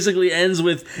it basically ends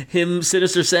with him,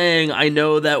 Sinister, saying, I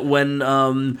know that when,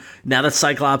 now that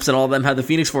Cyclops and all of them have the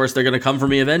Phoenix Force, they're going to come for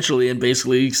me eventually, and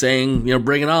basically saying,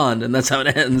 bring it on. And that's how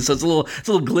it ends. So it's a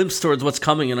little glimpse towards what's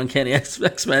coming in Uncanny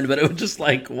X-Men, but it was just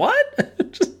like,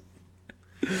 what?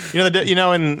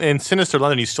 In Sinister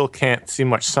London, you still can't see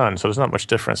much sun, so there's not much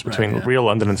difference between real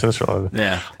London and Sinister London.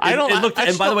 Yeah.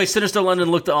 By the way, Sinister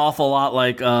London looked an awful lot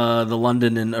like the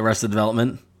London in Arrested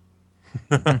Development.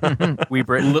 Wee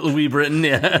Britain. Little Wee Britain,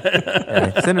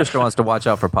 yeah. Sinister wants to watch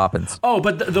out for Poppins. Oh,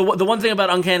 but the one thing about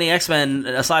Uncanny X-Men,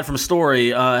 aside from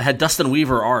story, had Dustin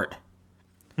Weaver art,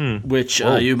 which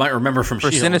you might remember from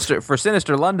S.H.I.E.L.D. For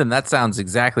Sinister London, that sounds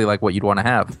exactly like what you'd want to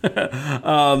have.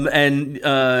 And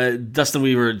Dustin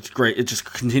Weaver, it's great. It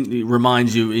just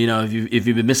reminds you, if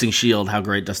you've been missing S.H.I.E.L.D., how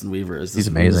great Dustin Weaver is. He's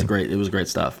amazing. It was great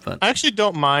stuff. But I actually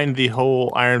don't mind the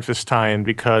whole Iron Fist tie-in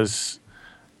because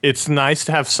it's nice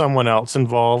to have someone else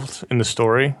involved in the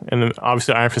story. And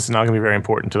obviously Iron Fist is not going to be very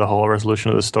important to the whole resolution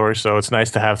of the story, so it's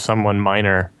nice to have someone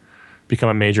minor become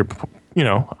a major.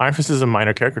 Iron Fist is a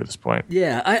minor character at this point.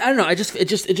 Yeah, I don't know. It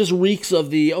just reeks of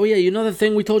the the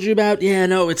thing we told you about. Yeah,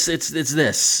 no, it's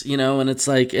this, and it's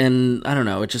like, and I don't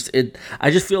know. I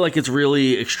just feel like it's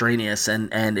really extraneous,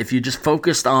 and if you just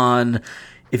focused on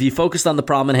the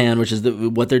problem at hand, which is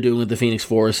what they're doing with the Phoenix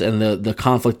Force and the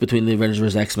conflict between the Avengers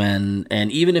vs. X-Men, and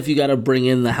even if you got to bring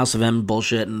in the House of M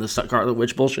bullshit and the Scarlet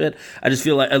Witch bullshit, I just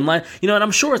feel like, and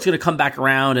I'm sure it's going to come back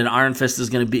around, and Iron Fist is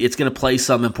going to play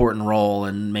some important role,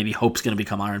 and maybe Hope's going to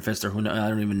become Iron Fist, or who knows, I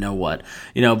don't even know what,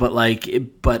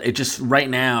 but it just right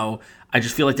now, I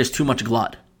just feel like there's too much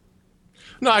glut.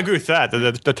 No, I agree with that.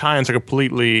 The tie-ins are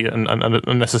completely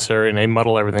unnecessary, and they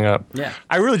muddle everything up. Yeah,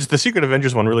 the Secret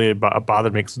Avengers one really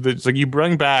bothered me. It's like you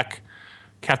bring back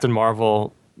Captain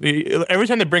Marvel. Every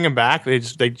time they bring him back,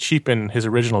 they cheapen his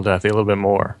original death a little bit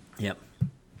more. Yep.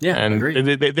 Yeah, and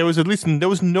agreed. there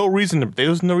was no reason at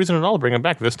all to bring him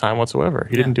back this time whatsoever.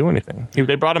 He didn't do anything.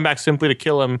 They brought him back simply to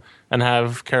kill him and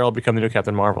have Carol become the new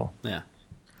Captain Marvel. Yeah.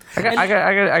 I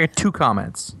got two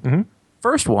comments. Mm-hmm.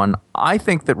 First one, I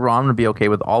think that Ron would be okay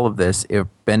with all of this if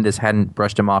Bendis hadn't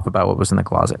brushed him off about what was in the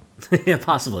closet. Yeah,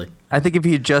 possibly. I think if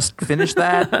he had just finished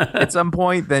that at some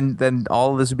point, then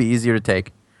all of this would be easier to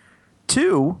take.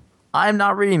 Two, I'm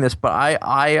not reading this, but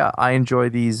I enjoy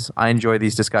these. I enjoy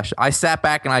these discussions. I sat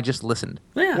back and I just listened.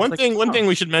 Yeah, one thing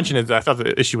we should mention is that I thought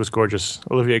the issue was gorgeous.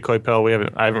 Olivier Coipel,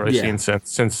 I haven't really seen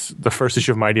since the first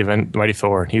issue of Mighty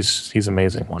Thor. He's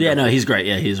amazing. Wonderful. Yeah, no, he's great.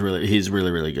 Yeah, he's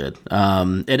really good.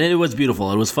 And it was beautiful.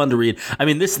 It was fun to read. I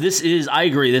mean, this is, I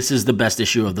agree, this is the best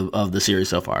issue of the series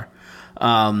so far.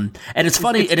 And it's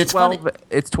funny. It's 12, funny.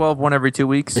 It's 12 one every 2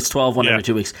 weeks. It's 12 one every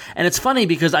 2 weeks. And it's funny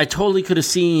because I totally could have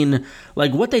seen,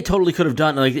 like, what they totally could have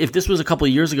done. Like, if this was a couple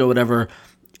of years ago, whatever,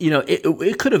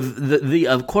 it could have,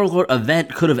 the quote unquote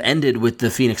event could have ended with the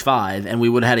Phoenix 5, and we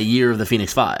would have had a year of the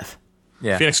Phoenix 5.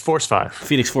 Yeah. Phoenix Force 5.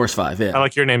 Phoenix Force 5, yeah. I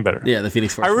like your name better. Yeah, the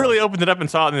Phoenix Force 5. I really opened it up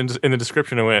and saw it in the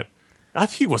description and went,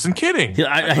 he wasn't kidding.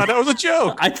 Yeah, I thought that was a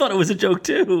joke. I thought it was a joke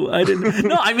too. I didn't.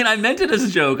 No, I mean I meant it as a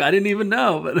joke. I didn't even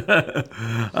know. But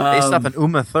based off an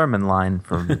Uma Thurman line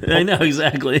from. I know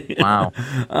exactly. Wow.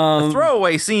 A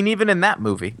throwaway scene even in that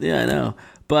movie. Yeah, I know.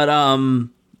 But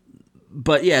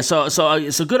yeah.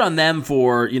 So good on them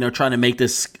for trying to make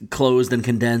this closed and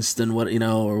condensed and what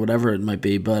or whatever it might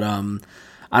be. But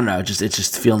I don't know. It's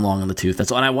just feeling long in the tooth. That's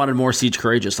all. And I wanted more Siege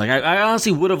Courageous. Like I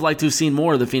honestly would have liked to have seen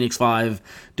more of the Phoenix 5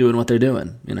 doing what they're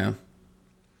doing.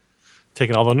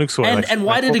 taking all the nukes away. And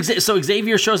why did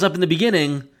Xavier shows up in the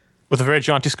beginning with a very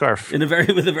jaunty scarf? With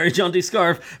a very jaunty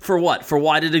scarf for what? For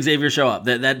why did Xavier show up?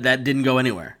 That didn't go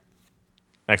anywhere.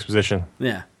 Exposition.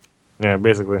 Yeah. Yeah,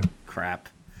 basically. Crap.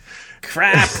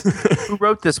 Who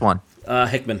wrote this one?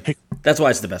 Hickman. That's why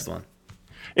it's the best one.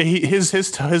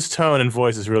 His tone and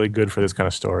voice is really good for this kind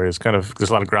of story. It's kind of, there's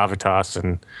a lot of gravitas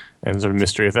and sort of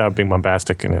mystery without being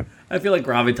bombastic in it. I feel like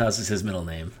gravitas is his middle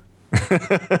name.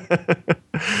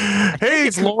 Hey,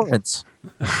 it's Lawrence.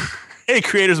 Hey,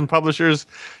 creators and publishers,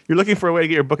 you're looking for a way to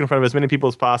get your book in front of as many people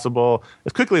as possible,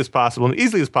 as quickly as possible, and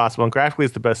easily as possible, and graphically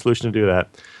is the best solution to do that.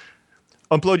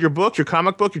 Upload your book, your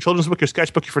comic book, your children's book, your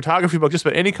sketchbook, your photography book, just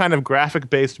about any kind of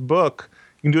graphic-based book.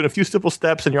 You can do it in a few simple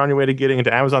steps, and you're on your way to getting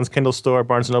into Amazon's Kindle store,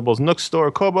 Barnes & Noble's Nook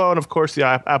store, Kobo, and of course the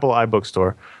Apple iBook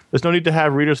store. There's no need to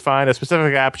have readers find a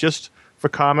specific app just for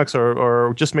comics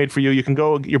or just made for you. You can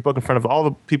go get your book in front of all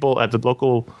the people at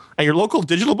your local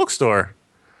digital bookstore.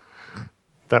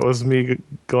 That was me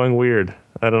going weird.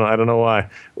 I don't know why.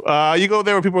 You go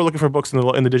there where people are looking for books in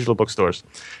the digital bookstores.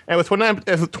 And with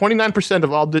 29%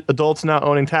 of all adults now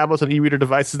owning tablets and e-reader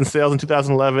devices in sales in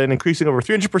 2011, increasing over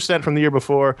 300% from the year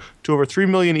before to over 3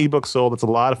 million ebooks sold, that's a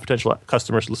lot of potential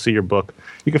customers to see your book.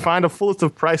 You can find a full list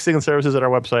of pricing and services at our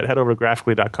website. Head over to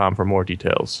graphically.com for more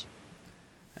details.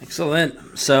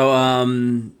 Excellent. So,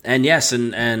 and yes,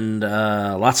 and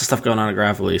lots of stuff going on at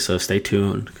Graphically, so stay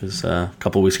tuned because a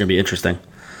couple weeks are going to be interesting.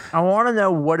 I want to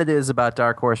know what it is about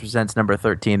Dark Horse Presents number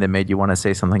 13 that made you want to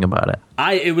say something about it.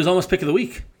 It was almost pick of the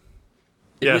week.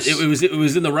 Yes. It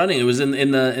was in the running. It was in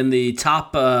the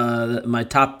top my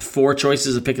top 4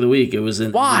 choices of pick of the week. It was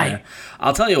in. Why? In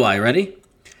I'll tell you why. Ready?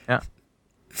 Yeah.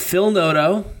 Phil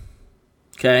Noto,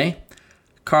 okay,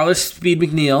 Carlos Speed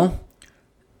McNeil,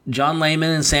 John Layman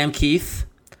and Sam Keith,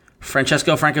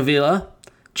 Francesco Francavilla,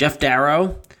 Jeff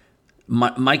Darrow,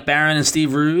 Mike Barron and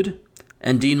Steve Rude,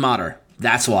 and Dean Motter.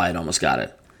 That's why it almost got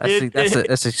it.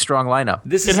 That's a strong lineup.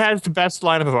 It has the best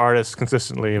lineup of artists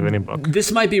consistently of any book.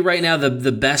 This might be right now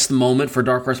the best moment for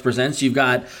Dark Horse Presents. You've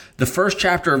got the first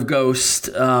chapter of Ghost,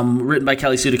 written by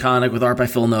Kelly Sue DeConnick with art by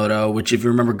Phil Noto, which, if you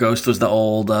remember, Ghost was the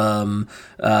old character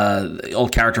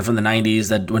from the 90s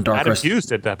that when Dark Horse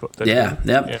used it. That book. Yeah.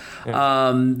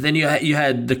 Then you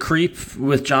had The Creep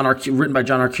with written by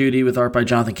John Arcudi with art by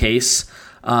Jonathan Case.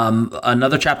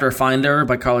 Another chapter of Finder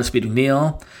by Carlos Speed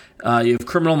McNeil. You have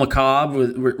Criminal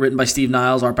Macabre written by Steve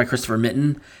Niles, art by Christopher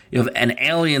Mitten. You have An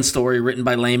Alien Story written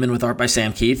by Layman with art by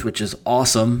Sam Keith, which is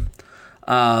awesome.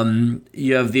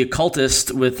 You have The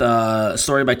Occultist with a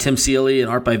story by Tim Seeley and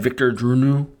art by Victor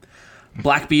Drunu.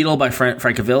 Black Beetle by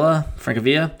Francavilla.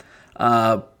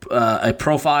 A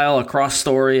profile, a cross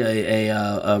story,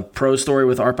 a prose story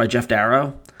with art by Jeff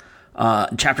Darrow.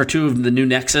 Chapter 2 of The New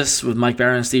Nexus with Mike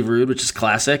Barron and Steve Rude, which is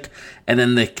classic. And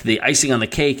then the icing on the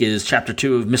cake is Chapter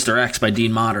 2 of Mr. X by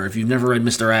Dean Motter. If you've never read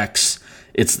Mr. X,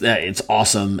 it's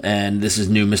awesome. And this is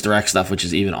new Mr. X stuff, which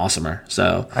is even awesomer.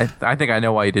 So I think I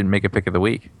know why you didn't make a pick of the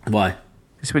week. Why?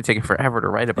 This would take forever to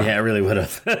write about. Yeah, it really would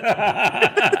have.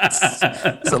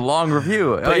 It's a long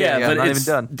review. But I'm not even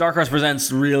done. Dark Horse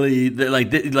Presents really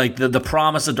the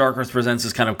promise of Dark Horse Presents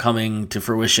is kind of coming to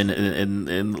fruition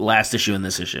in last issue and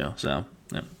this issue. So,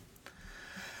 yeah.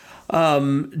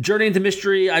 Journey into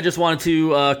Mystery, I just wanted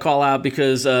to call out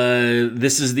because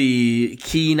this is the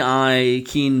keen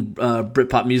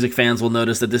Britpop music fans will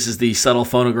notice that this is the subtle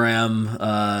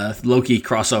phonogram Loki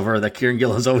crossover that Kieran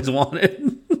Gill has always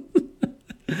wanted.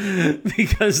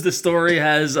 Because the story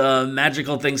has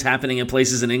magical things happening in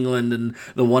places in England, and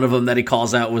the one of them that he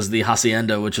calls out was the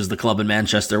Hacienda, which is the club in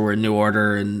Manchester where New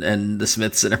Order and the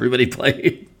Smiths and everybody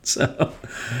played. So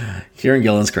Kieran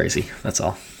Gillen's crazy. That's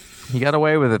all. He got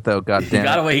away with it, though. Goddamn, he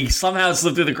got away. He somehow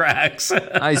slipped through the cracks.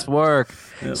 Nice work.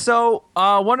 Yep. So,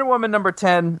 Wonder Woman number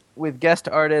 10 with guest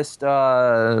artist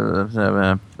Kano.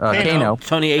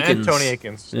 Tony Akins. And Tony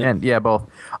Akins. And both.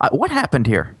 What happened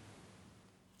here?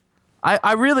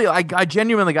 I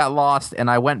genuinely got lost, and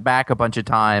I went back a bunch of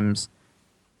times,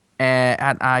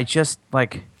 and I just, I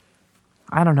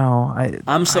don't know.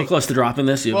 I'm so close to dropping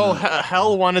this.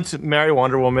 Hell wanted to marry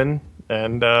Wonder Woman,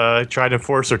 and tried to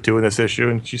force her to in this issue,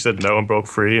 and she said no and broke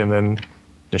free, and then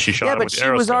she shot him with the arrow.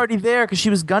 Yeah, but she was already there because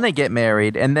she was going to get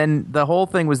married, and then the whole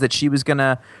thing was that she was going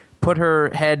to put her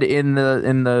head in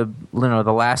the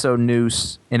the lasso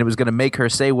noose, and it was going to make her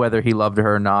say whether he loved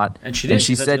her or not. And she did. And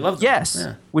she said yes,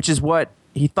 which is what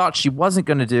he thought she wasn't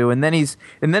going to do. And then his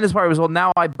part was, well,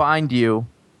 now I bind you,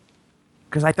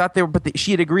 because I thought she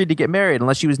had agreed to get married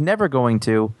unless she was never going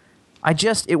to.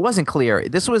 It wasn't clear.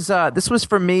 This was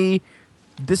for me.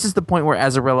 This is the point where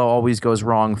Azzarello always goes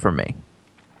wrong for me.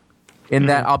 in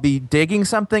that I'll be digging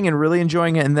something and really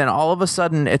enjoying it, and then all of a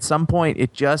sudden, at some point,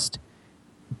 it just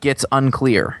gets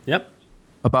unclear. Yep.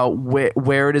 About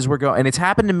where it is we're going. And it's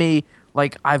happened to me,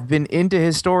 like, I've been into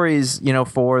his stories,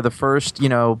 for the first,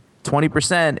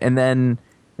 20%, and then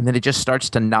it just starts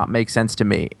to not make sense to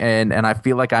me. And I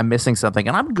feel like I'm missing something.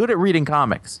 And I'm good at reading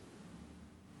comics.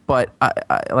 But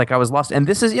I was lost. And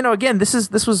this is, again, this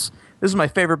was my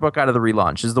favorite book out of the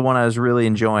relaunch. This is the one I was really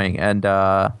enjoying. And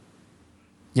not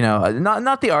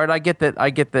the art. I get that,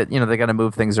 they got to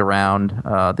move things around.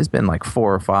 There's been like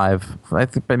 4 or 5, I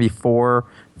think maybe 4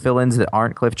 fill-ins that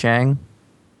aren't Cliff Chang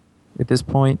at this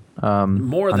point.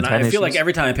 More than I feel like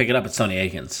every time I pick it up, it's Tony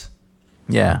Akins.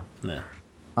 Yeah. Yeah.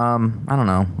 I don't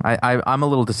know. I'm a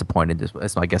little disappointed.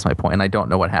 That's, I guess, my point, and I don't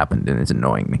know what happened, and it's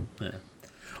annoying me. Yeah.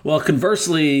 Well,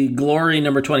 conversely, Glory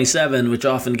number 27, which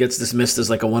often gets dismissed as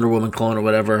like a Wonder Woman clone or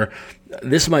whatever,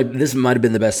 this might have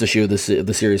been the best issue of the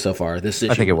series so far. This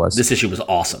issue, I think it was. This issue was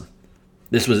awesome.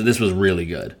 This was really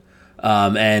good.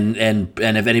 And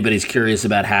if anybody's curious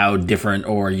about how different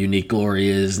or unique Glory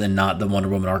is than not the Wonder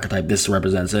Woman archetype, this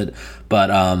represents it. But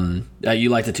you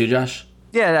liked it too, Josh?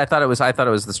 Yeah, I thought it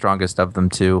was the strongest of them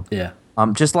too. Yeah.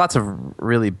 Just lots of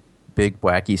really big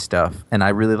wacky stuff, and I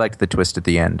really liked the twist at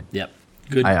the end. Yep.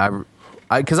 Good.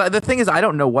 Because the thing is, I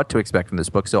don't know what to expect from this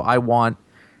book, so I want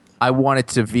it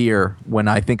to veer when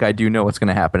I think I do know what's going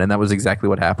to happen, and that was exactly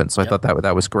what happened. So I thought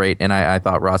that was great, and I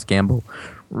thought Ross Gamble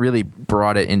really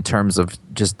brought it in terms of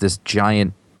just this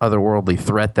giant otherworldly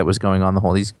threat that was going on.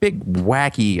 These big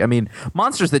wacky,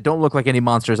 monsters that don't look like any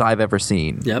monsters I've ever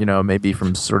seen. Yep. Maybe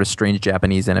from sort of strange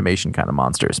Japanese animation kind of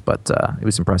monsters, but it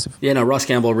was impressive. Yeah, no, Ross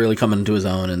Gamble really coming into his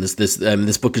own, and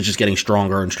this book is just getting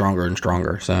stronger and stronger and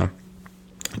stronger. So.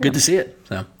 Good to see it.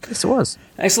 So. Yes, it was.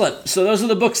 Excellent. So those are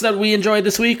the books that we enjoyed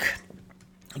this week.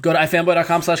 Go to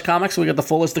ifanboy.com/comics. We got the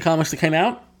full list of comics that came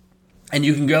out. And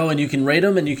you can go and you can rate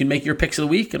them and you can make your picks of the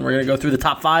week. And we're going to go through the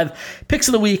top 5 picks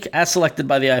of the week as selected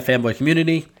by the iFanboy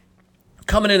community.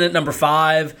 Coming in at number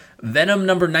 5, Venom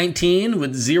number 19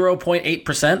 with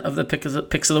 0.8% of the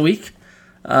picks of the week.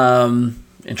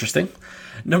 Interesting.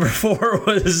 Number 4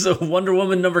 was Wonder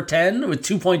Woman number 10 with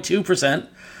 2.2%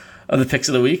 of the picks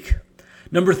of the week.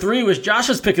 Number 3 was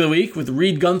Josh's pick of the week with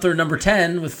Reed Gunther number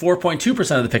 10 with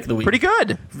 4.2% of the pick of the week. Pretty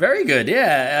good. Very good,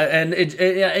 yeah. And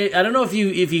I don't know if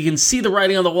you can see the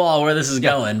writing on the wall where this is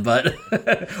going, but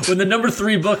when the number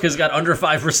 3 book has got under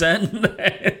 5%,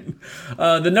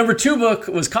 the number 2 book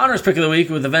was Connor's pick of the week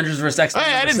with Avengers vs. X-Men.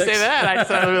 Hey, I didn't say that. I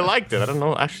said I really liked it. I don't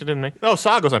know. Actually, didn't make. Oh,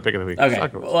 Saga was my pick of the week. Okay.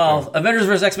 Saga was, well, Avengers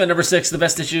vs. X-Men number 6, the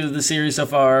best issue of the series so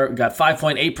far, got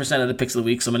 5.8% of the picks of the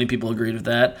week. So many people agreed with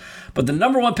that. But the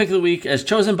number 1 pick of the week, as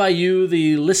chosen by you,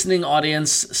 the listening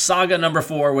audience, Saga number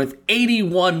 4 with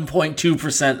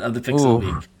 81.2% of the picks of the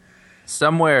week.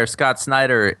 Somewhere Scott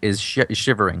Snyder is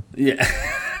shivering. Yeah.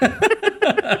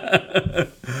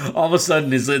 All of a sudden,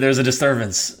 there's a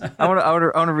disturbance. I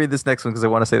want to read this next one because I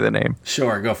want to say the name.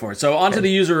 Sure, go for it. So on to the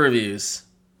user reviews.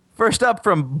 First up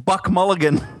from Buck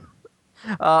Mulligan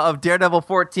of Daredevil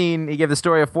 14. He gave the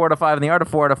story a 4 out of 5 and the art a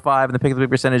 4 out of 5, and the pick of the week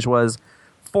percentage was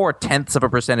 0.4 of a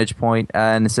percentage point.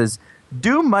 And it says,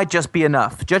 Doom might just be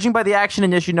enough. Judging by the action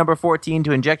in issue number 14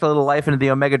 to inject a little life into the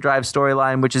Omega Drive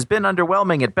storyline, which has been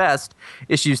underwhelming at best,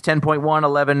 issues 10.1,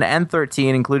 11, and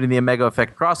 13, including the Omega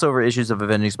Effect crossover issues of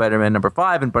Avenging Spider-Man number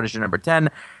 5 and Punisher number 10,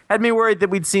 had me worried that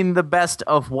we'd seen the best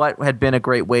of what had been a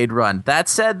great Wade run. That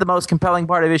said, the most compelling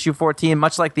part of issue 14,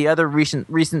 much like the other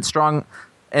recent strong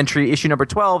entry, issue number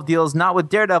 12, deals not with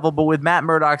Daredevil, but with Matt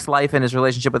Murdock's life and his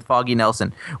relationship with Foggy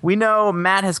Nelson. We know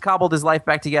Matt has cobbled his life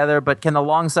back together, but can the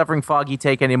long-suffering Foggy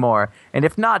take any more? And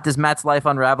if not, does Matt's life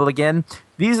unravel again?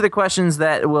 These are the questions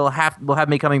that will have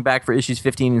me coming back for issues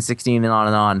 15 and 16 and on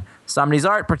and on. Somebody's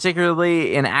art,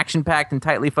 particularly in action-packed and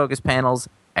tightly focused panels,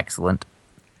 excellent.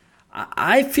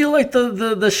 I feel like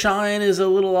the shine is a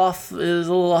little off the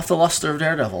luster of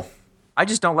Daredevil. I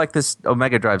just don't like this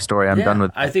Omega Drive story. I'm done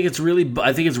with it. I think it's really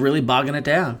bogging it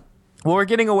down. Well, we're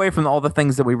getting away from all the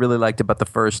things that we really liked about the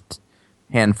first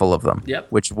handful of them.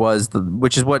 Yep. Which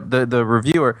is what the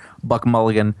reviewer Buck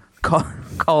Mulligan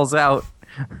calls out,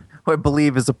 who I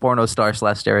believe is a porno star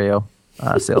 / stereo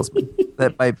salesman.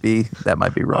 that might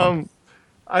be wrong.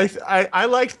 I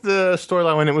liked the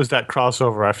storyline when it was that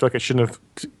crossover. I feel like it shouldn't have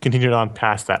continued on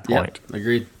past that point. Yep,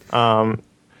 agreed.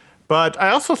 But I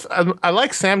also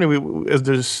like Samney.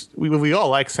 We all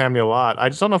like Samney a lot. I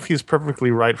just don't know if he's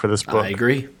perfectly right for this book. I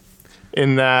agree.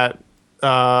 In that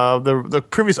the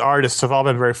previous artists have all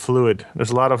been very fluid.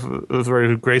 There's a lot of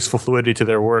very graceful fluidity to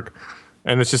their work,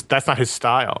 and it's just that's not his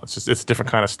style. It's a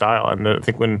different kind of style. And I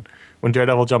think when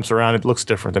Daredevil jumps around, it looks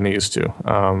different than he used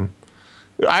to.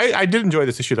 I did enjoy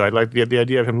this issue though. I like the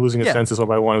idea of him losing his senses one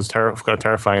by one was kind of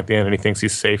terrifying at the end, and he thinks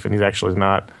he's safe and he's actually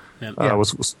not.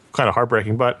 Was kind of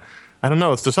heartbreaking, but I don't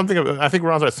know. There's something. I think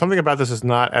Ron's right. Something about this is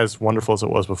not as wonderful as it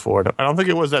was before. I don't think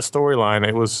it was that storyline.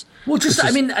 It was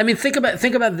I mean, think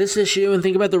about this issue and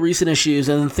think about the recent issues,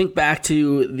 and then think back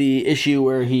to the issue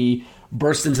where he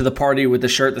burst into the party with the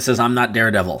shirt that says "I'm not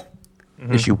Daredevil."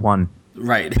 Mm-hmm. Issue 1,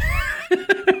 right?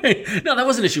 No, that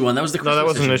wasn't issue 1. That was the Christmas that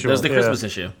wasn't issue. issue That was the 1. Christmas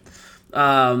issue.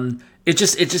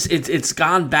 It's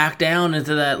gone back down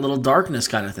into that little darkness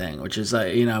kind of thing, which is well,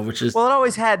 it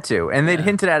always had to, and they'd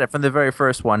hinted at it from the very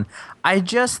first one. I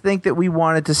just think that we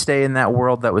wanted to stay in that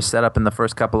world that was set up in the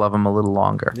first couple of them a little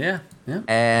longer. Yeah.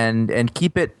 And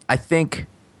keep it. I think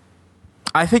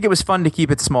it was fun to keep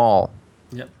it small.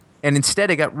 Yep. And instead,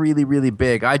 it got really, really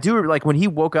big. I do like when he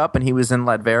woke up and he was in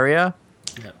Latveria.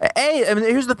 Yep. I mean,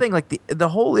 here's the thing: like the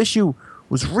whole issue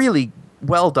was really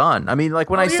well done. I mean,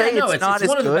 like when it's not as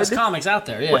one good, of the best comics out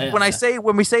there. Yeah,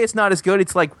 when we say it's not as good,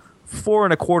 it's like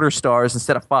 4.25 stars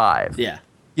instead of 5. Yeah.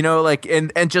 You know, like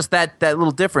and just that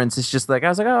little difference is just like I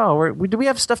was like, oh, do we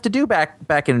have stuff to do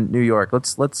back in New York?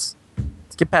 Let's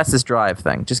get past this drive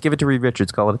thing. Just give it to Reed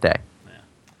Richards. Call it a day. Yeah.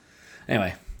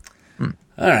 Anyway.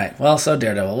 All right. Well, so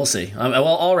Daredevil. We'll see.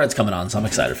 All Red's coming on, so I'm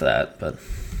excited for that. But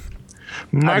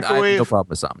I have no problem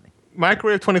with Somni.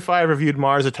 Microwave 25 reviewed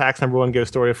Mars Attacks #1, gave a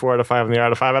story of 4 out of 5 on the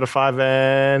art of 5 out of 5,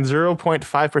 and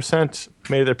 0.5%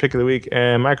 made it their pick of the week.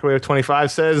 And Microwave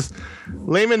 25 says,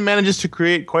 Layman manages to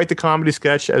create quite the comedy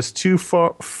sketch as two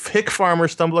hick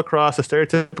farmers stumble across a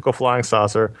stereotypical flying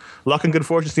saucer. Luck and good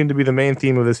fortune seem to be the main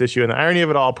theme of this issue, and the irony of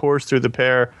it all pours through the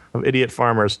pair of idiot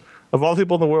farmers. Of all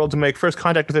people in the world to make first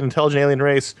contact with an intelligent alien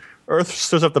race, Earth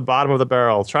stirs up the bottom of the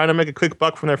barrel. Trying to make a quick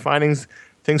buck from their findings,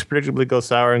 things predictably go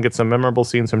sour and get some memorable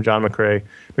scenes from John McCrea.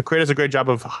 McCrea does a great job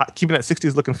of keeping that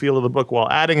 60s look and feel of the book while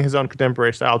adding his own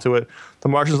contemporary style to it. The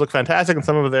Martians look fantastic, and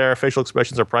some of their facial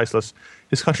expressions are priceless.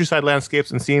 His countryside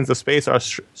landscapes and scenes of space are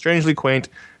strangely quaint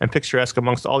and picturesque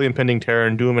amongst all the impending terror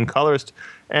and doom, and colorist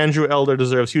Andrew Elder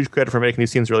deserves huge credit for making these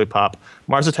scenes really pop.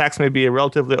 Mars Attacks may be a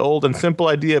relatively old and simple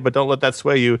idea, but don't let that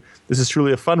sway you. This is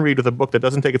truly a fun read with a book that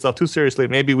doesn't take itself too seriously.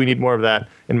 Maybe we need more of that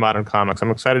in modern comics.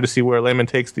 I'm excited to see where Layman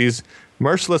takes these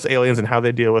merciless aliens and how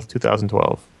they deal with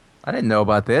 2012. I didn't know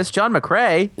about this. John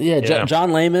McCrea. Yeah.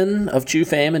 John Layman of Chew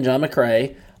fame and John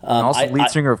McCrea. And also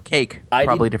lead singer of Cake.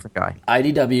 Probably a different guy.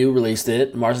 IDW released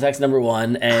it, Mars Attacks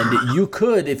 #1, and you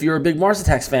could, if you're a big Mars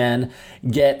Attacks fan,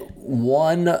 get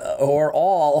one or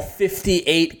all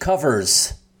 58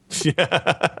 covers.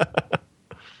 Yeah.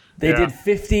 They did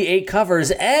 58 covers,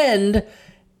 and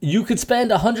you could spend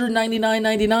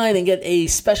 $199.99 and get a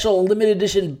special limited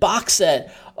edition box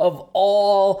set of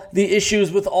all the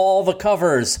issues with all the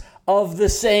covers of the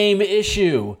same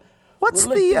issue. What's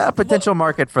the potential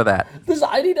market for that? Does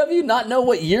IDW not know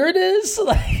what year it is?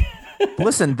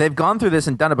 Listen, they've gone through this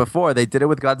and done it before. They did it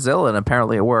with Godzilla, and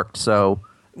apparently it worked. So,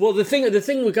 well, the thing with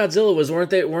Godzilla was weren't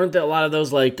there a lot of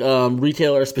those like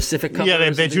retailer specific covers? Yeah,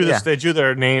 they drew this. They drew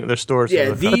their stores.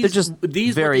 Yeah, they're just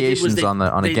variations on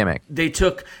a gimmick. They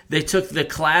took the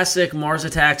classic Mars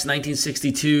Attacks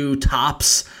 1962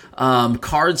 Topps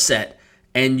card set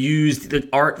and used the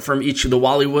art from the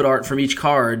Bollywood art from each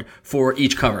card for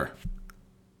each cover.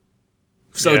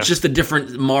 So it's just a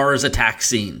different Mars attack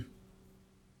scene.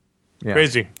 Yeah.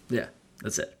 Crazy. Yeah,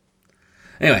 that's it.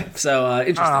 Anyway, so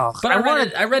interesting. But I read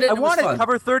it. I it was wanted fun.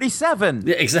 cover 37.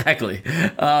 Yeah, exactly.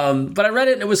 But I read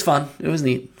it and it was fun. It was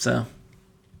neat. So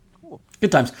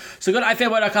good times. So go to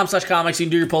ifanboy.com/comics. You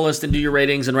can do your pull list and do your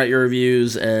ratings and write your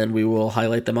reviews, and we will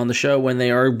highlight them on the show when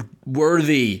they are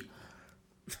worthy.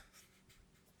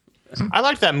 I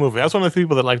liked that movie. I was one of the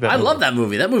people that liked that movie. I love that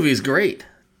movie. That movie is great.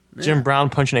 Jim Brown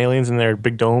punching aliens in their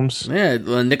big domes. Yeah,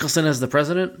 Nicholson as the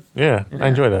president. Yeah, I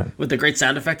enjoy that. With the great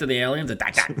sound effect of the aliens. That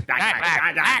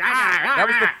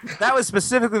was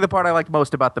specifically the part I liked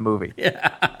most about the movie.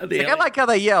 Yeah, I like how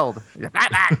they yelled.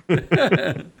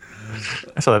 I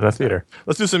saw that in the theater.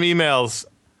 Let's do some emails.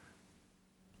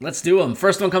 Let's do them.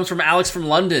 First one comes from Alex from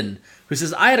London, who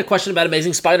says, I had a question about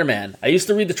Amazing Spider-Man. I used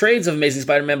to read the trades of Amazing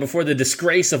Spider-Man before the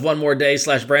disgrace of One More Day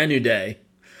 / Brand New Day.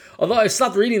 Although I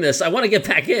stopped reading this, I want to get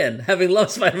back in, having loved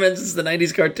Spider-Man since the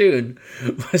 90s cartoon.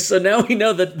 So now we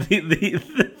know that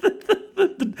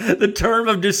the term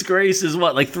of disgrace is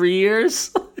what, like 3 years?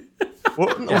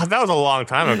 Well, that was a long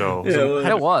time ago.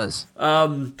 It was.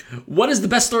 What is the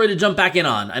best story to jump back in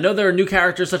on? I know there are new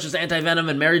characters such as Anti-Venom,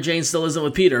 and Mary Jane still isn't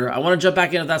with Peter. I want to jump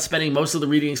back in without spending most of the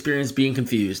reading experience being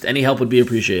confused. Any help would be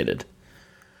appreciated.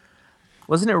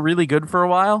 Wasn't it really good for a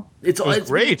while? It's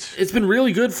great. It's been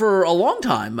really good for a long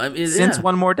time. Since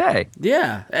One More Day.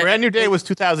 Yeah. Brand New Day was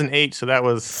 2008, so that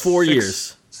was 4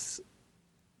 years.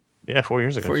 Yeah, 4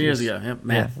 years ago. 4 years ago. Yeah,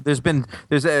 man. Yeah. There's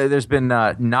been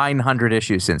 900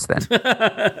 issues since then.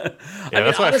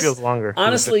 That's why it feels longer.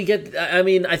 Honestly, I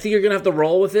think you're gonna have to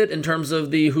roll with it in terms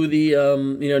of who the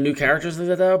new characters and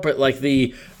things like that. But like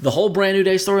the whole Brand New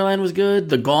Day storyline was good.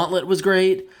 The Gauntlet was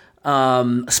great.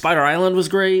 Spider Island was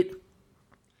great.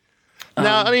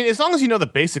 Now, I mean, as long as you know the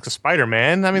basics of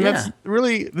Spider-Man, I mean, that's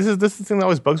really this is the thing that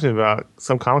always bugs me about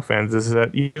some comic fans is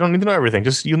that you don't need to know everything.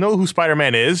 Just you know who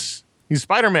Spider-Man is. He's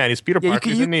Spider-Man. He's Peter Parker.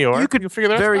 He's in New York. You could figure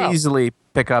that very out. easily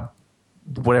pick up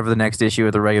whatever the next issue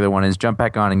of the regular one is, jump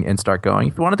back on and start going.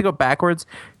 If you wanted to go backwards,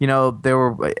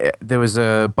 there was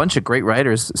a bunch of great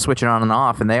writers switching on and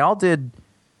off, and they all did.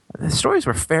 The stories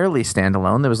were fairly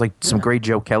standalone. There was like some great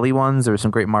Joe Kelly ones. There were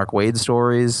some great Mark Waid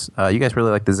stories. You guys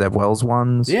really like the Zev Wells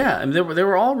ones. Yeah, I mean, they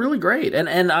were all really great.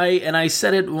 And I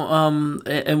said it.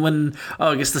 And when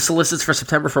I guess the solicits for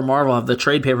September for Marvel have the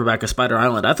trade paperback of Spider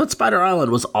Island. I thought Spider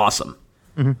Island was awesome.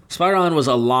 Mm-hmm. Spider Island was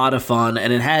a lot of fun,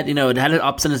 and it had its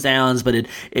ups and its downs, but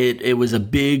it was a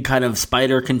big kind of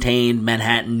spider contained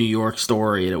Manhattan, New York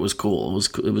story, and it was cool.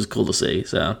 It was cool to see.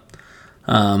 So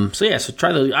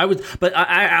try those.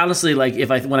 I honestly like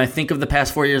when I think of the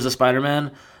past 4 years of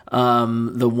Spider-Man,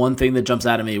 the one thing that jumps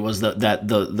out at me was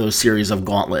those series of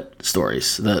Gauntlet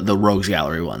stories, the Rogues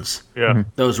Gallery ones. Yeah,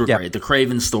 those were great. The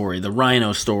Kraven story, the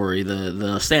Rhino story,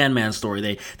 the Sandman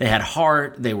story. They had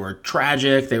heart. They were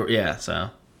tragic.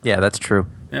 Yeah, that's true.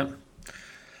 Yep.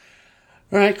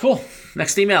 All right, cool.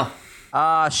 Next email.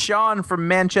 Sean from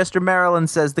Manchester, Maryland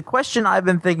says the question I've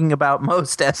been thinking about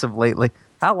most as of lately.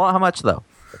 How much though?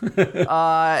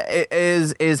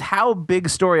 Is how big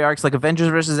story arcs like Avengers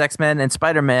versus X-Men and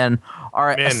Spider-Man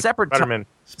are a separate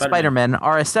Spider-Man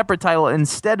are a separate title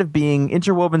instead of being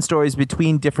interwoven stories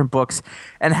between different books,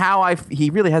 and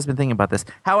he really has been thinking about this.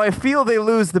 How I feel they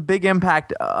lose the big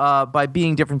impact by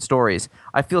being different stories.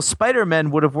 I feel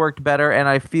Spider-Man would have worked better, and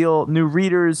I feel new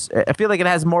readers. I feel like it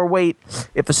has more weight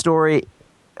if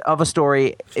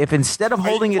if instead of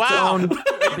holding its own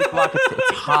big block,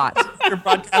 it's hot. You're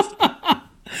broadcasting.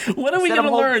 What are we going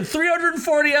to learn?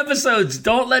 340 episodes.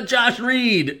 Don't let Josh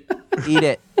read. Eat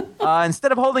it.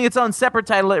 Instead of holding its own separate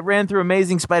title, it ran through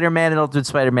Amazing Spider-Man and Ultimate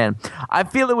Spider-Man. I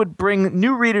feel it would bring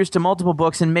new readers to multiple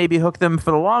books and maybe hook them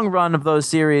for the long run of those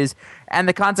series, and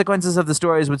the consequences of the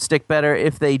stories would stick better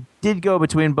if they did go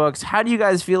between books. How do you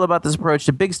guys feel about this approach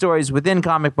to big stories within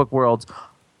comic book worlds?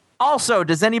 Also,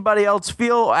 does anybody else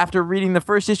feel, after reading the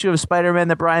first issue of Spider-Man,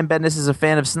 that Brian Bendis is a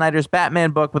fan of Snyder's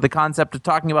Batman book with the concept of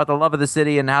talking about the love of the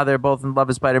city and how they're both in love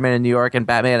with Spider-Man in New York and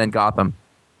Batman in Gotham?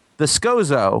 The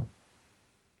Scozo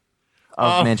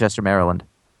of Manchester, Maryland.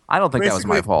 I don't think that was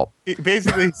my fault.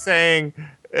 Basically saying,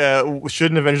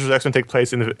 shouldn't Avengers vs. X-Men take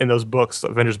place in those books,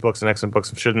 Avengers books and X-Men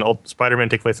books? Shouldn't Spider-Man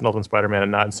take place in Ultimate Spider-Man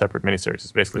and not in separate miniseries?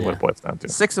 Is basically what it boils down to.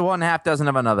 6 of one, half dozen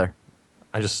of another.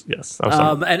 I'm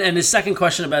sorry. And his second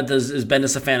question about is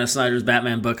Bendis a fan of Snyder's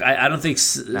Batman book? I don't think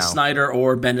Snyder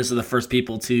or Bendis are the first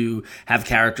people to have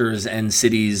characters and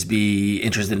cities be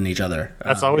interested in each other.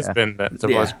 That's always been that.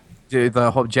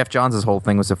 The whole Jeff Johns' whole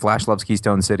thing was that Flash loves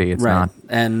Keystone City. It's not.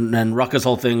 And Rucka's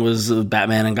whole thing was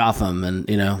Batman and Gotham, and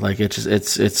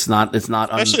it's not.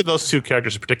 Especially those two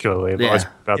characters particularly have always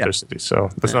about their cities, so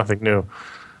that's nothing new.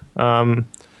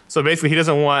 So basically, he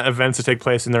doesn't want events to take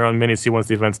place in their own minis. He wants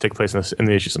the events to take place in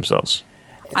the issues themselves.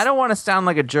 I don't want to sound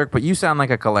like a jerk, but you sound like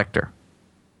a collector.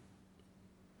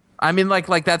 I mean,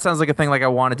 like that sounds like a thing like I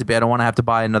want it to be. I don't want to have to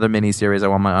buy another miniseries. I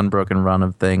want my unbroken run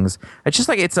of things. It's just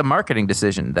like it's a marketing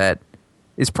decision that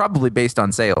is probably based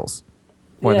on sales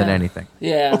more than anything.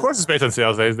 Yeah, well, of course it's based on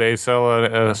sales. They sell a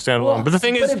standalone. Well, but the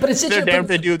thing is, they're damned if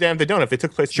they do, damned if they don't. If they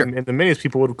took place in the minis,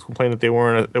 people would complain that there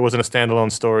wasn't a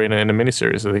standalone story in a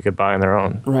miniseries that they could buy on their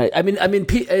own. Right. I mean,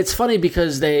 it's funny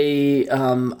because this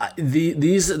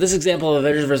example of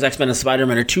Avengers vs. X-Men and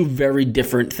Spider-Man are two very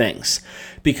different things.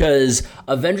 Because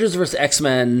Avengers vs.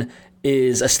 X-Men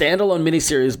is a standalone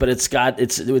miniseries, but it's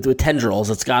with tendrils.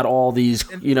 It's got all these,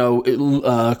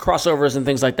 crossovers and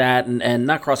things like that, and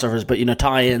not crossovers, but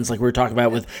tie-ins like we were talking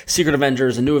about with Secret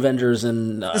Avengers and New Avengers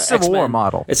and the Civil War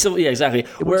model. Exactly.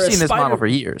 We've seen this model for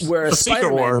years. The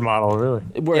Secret War model, really.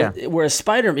 Whereas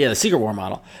Spider-Man, the Secret War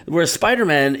model. Whereas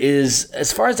Spider-Man is,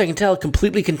 as far as I can tell,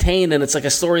 completely contained, and it's like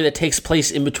a story that takes place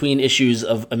in between issues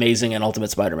of Amazing and Ultimate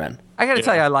Spider-Man. I got to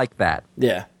tell you, I like that.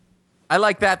 Yeah. I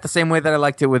like that the same way that I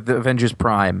liked it with the Avengers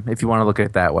Prime, if you want to look at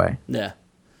it that way. Yeah.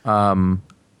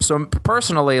 So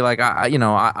personally,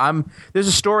 I'm there's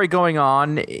a story going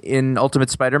on in Ultimate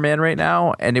Spider-Man right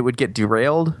now, and it would get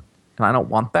derailed, and I don't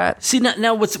want that. See,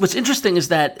 now what's interesting is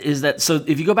that so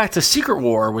if you go back to Secret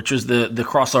War, which was the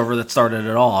crossover that started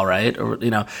it all, right? Or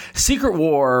Secret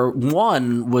War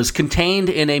 1 was contained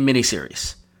in a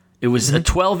miniseries. It was a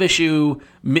 12-issue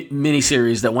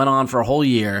miniseries that went on for a whole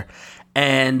year,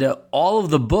 and all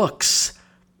of the books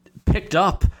picked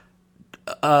up.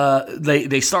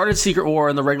 They started Secret War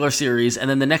in the regular series, and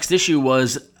then the next issue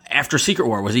was after Secret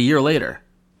War, was a year later.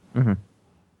 Mm-hmm.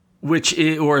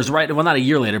 Not a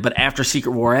year later, but after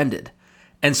Secret War ended.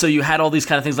 And so you had all these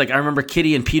kind of things, like I remember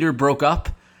Kitty and Peter broke up,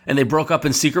 and they broke up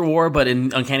in Secret War, but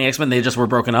in Uncanny X-Men, they just were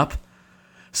broken up.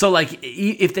 So, like,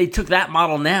 if they took that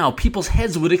model now, people's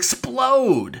heads would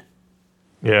explode.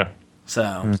 Yeah.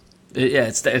 So,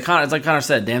 it's like Conor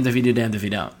said, damned if you do, damned if you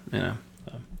don't, you know.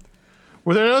 So.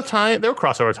 Were there another time? There were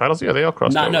crossover titles. Yeah, they all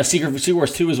crossed over. No, Secret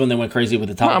Wars 2 is when they went crazy with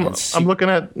the titles. I'm looking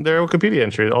at their Wikipedia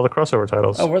entry, all the crossover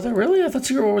titles. Oh, were they really? I thought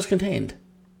Secret War was contained.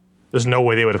 There's no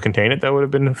way they would have contained it. They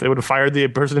would have fired the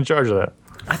person in charge of that.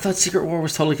 I thought Secret War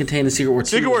was totally contained in Secret War 2.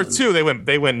 Secret War 2,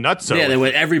 they went nuts. Yeah,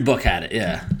 every book had it.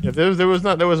 Yeah. There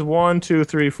was 1, 2,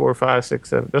 3, 4, 5, 6,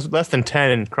 7. There's less than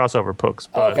 10 crossover books.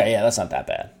 But, okay, yeah, that's not that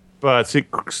bad. But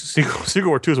Secret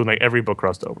War 2 is when every book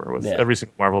crossed over with every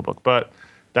single Marvel book. But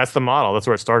that's the model. That's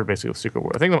where it started, basically, with Secret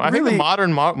War. I think the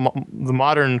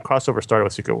modern crossover started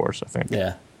with Secret Wars. I think.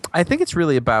 Yeah. I think it's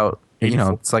really about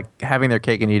it's like having their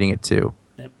cake and eating it too.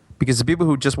 Yep. Because the people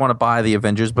who just want to buy the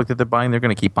Avengers book that they're buying, they're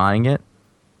going to keep buying it.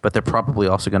 But they're probably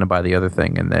also going to buy the other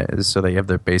thing, and so they have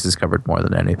their bases covered more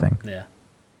than anything. Yeah.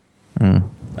 I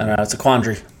don't know. It's a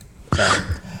quandary. So.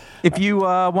 If you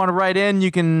want to write in, you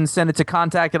can send it to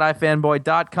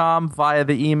contact@ifanboy.com via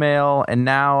the email. And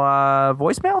now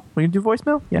voicemail? We can do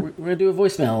voicemail? Yeah. We're going to do a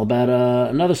voicemail about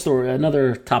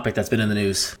another topic that's been in the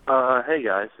news. Hey,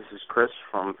 guys. This is Chris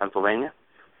from Pennsylvania.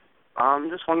 I'm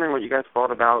just wondering what you guys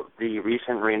thought about the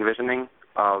recent re-envisioning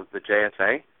of the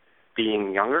JSA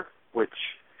being younger, which...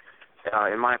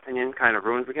 in my opinion, kind of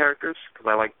ruins the characters, because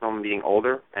I like them being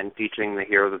older and teaching the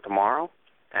heroes of tomorrow.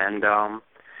 And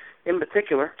in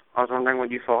particular, I was wondering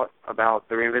what you thought about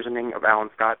the re-envisioning of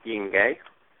Alan Scott being gay.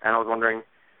 And I was wondering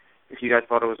if you guys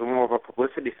thought it was more of a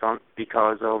publicity stunt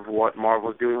because of what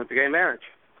Marvel's doing with the gay marriage.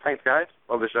 Thanks, guys.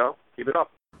 Love the show. Keep it up.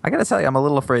 I got to tell you, I'm a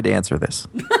little afraid to answer this.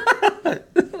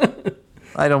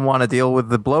 I don't want to deal with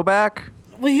the blowback.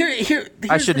 Well,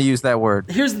 I shouldn't have used that word.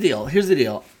 Here's the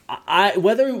deal.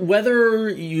 Whether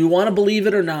you want to believe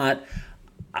it or not,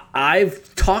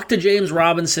 I've talked to James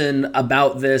Robinson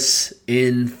about this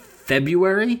in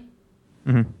February.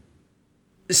 Mm-hmm.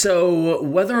 So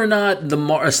whether or not the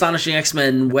Astonishing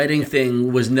X-Men wedding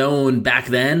thing was known back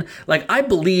then, like I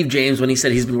believe James when he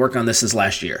said he's been working on this since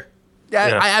last year.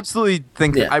 Yeah, I absolutely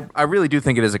think I really do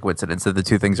think it is a coincidence that the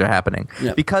two things are happening.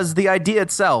 Yeah. Because the idea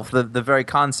itself, the very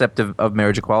concept of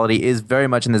marriage equality is very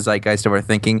much in the zeitgeist of our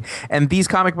thinking. And these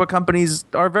comic book companies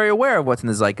are very aware of what's in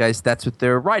the zeitgeist. That's what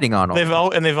they're writing on.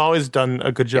 They've always done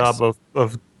a good job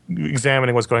of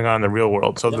examining what's going on in the real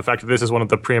world. So the fact that this is one of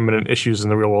the preeminent issues in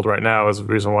the real world right now is the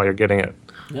reason why you're getting it.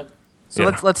 Yep. So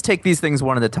let's take these things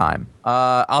one at a time.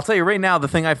 I'll tell you right now, the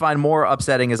thing I find more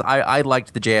upsetting is I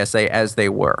liked the JSA as they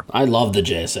were. I love the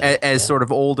JSA. As sort of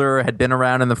older, had been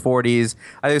around in the 40s.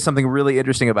 I think there's something really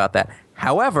interesting about that.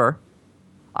 However,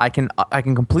 I can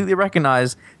completely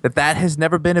recognize that has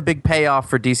never been a big payoff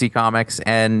for DC Comics,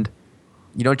 and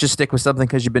you don't just stick with something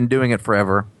because you've been doing it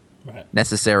forever,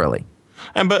 necessarily.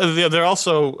 But they're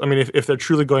also, I mean, if they're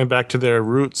truly going back to their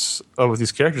roots of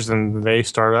these characters, then they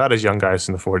started out as young guys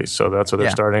in the 40s, so that's what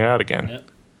they're starting out again. Yeah.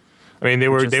 I mean, they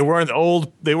weren't the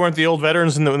old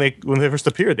veterans when they first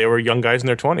appeared. They were young guys in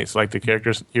their 20s, like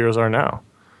the heroes are now.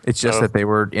 It's just that they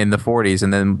were in the 40s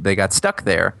and then they got stuck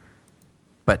there.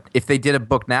 But if they did a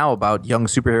book now about young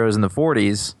superheroes in the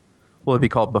 40s, well, it'd be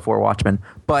called Before Watchmen.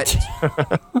 But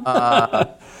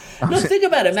no, think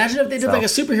about it. Imagine if they did like a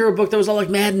superhero book that was all like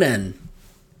Mad Men.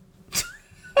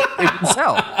 It would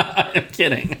sell. I'm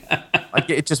kidding. Like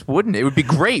it just wouldn't. It would be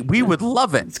great. We would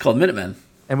love it. It's called Minutemen.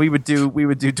 And we would do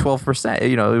 12%.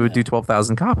 You know, it would do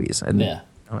 12,000 copies, and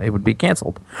it would be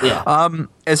canceled. Yeah.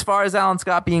 As far as Alan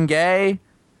Scott being gay,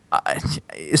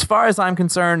 as far as I'm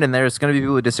concerned, and there's going to be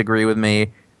people who disagree with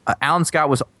me, Alan Scott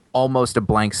was almost a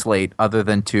blank slate, other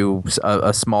than to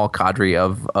a small cadre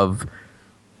of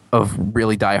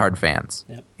really diehard fans.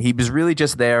 Yep. He was really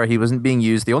just there. He wasn't being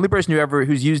used. The only person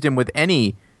who's used him with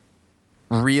any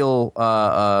real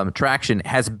traction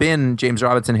has been James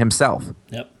Robinson himself.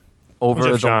 Yep.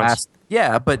 Over the last,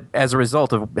 but as a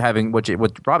result of having what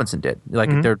Robinson did,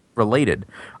 like they're related.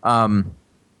 And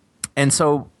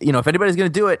so, if anybody's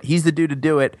going to do it, he's the dude to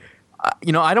do it.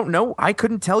 I don't know. I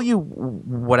couldn't tell you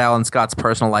what Alan Scott's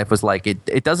personal life was like.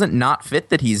 It doesn't not fit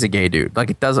that he's a gay dude.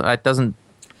 Like it doesn't.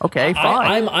 Okay,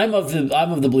 fine. I'm of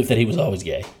the belief that he was always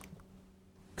gay.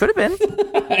 Could have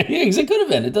been. It could have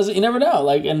been. It doesn't. You never know.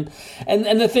 Like, and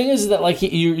the thing is that, like,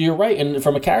 you're right. And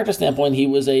from a character standpoint, he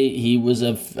was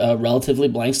a relatively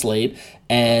blank slate.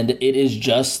 And it is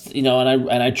just, and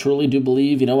I truly do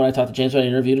believe, when I talked to James, when I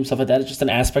interviewed him, stuff like that, it's just an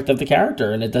aspect of the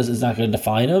character, and it's not going to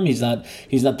define him. He's not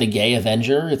the gay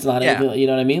Avenger. It's not, you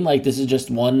know what I mean? Like, this is just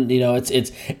one,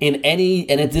 it's in any,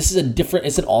 and this is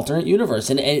it's an alternate universe,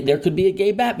 and there could be a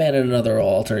gay Batman in another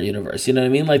alternate universe. You know what I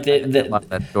mean? Like, I love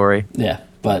that story. Yeah,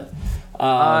 but.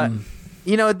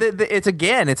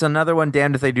 It's another one.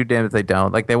 Damned if they do, damned if they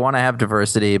don't. Like, they want to have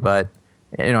diversity, but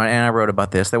and I wrote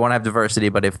about this. They want to have diversity,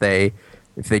 but if they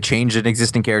change an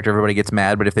existing character, everybody gets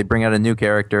mad. But if they bring out a new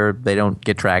character, they don't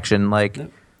get traction. Like,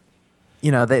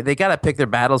 they got to pick their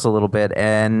battles a little bit,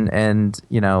 and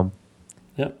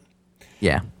Yep.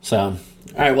 Yeah. So, all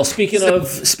right. Well, speaking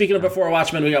of Before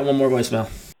Watchmen, we got one more voicemail.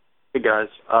 Hey guys,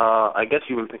 I guess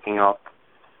you've been picking up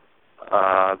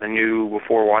the new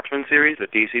Before Watchmen series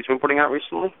that DC's been putting out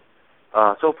recently.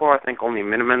 So far, I think only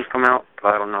Minutemen's come out,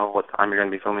 but I don't know what time you're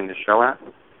going to be filming the show at.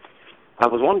 I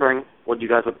was wondering what you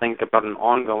guys would think about an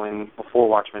ongoing Before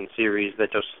Watchmen series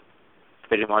that just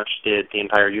pretty much did the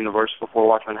entire universe before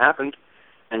Watchmen happened,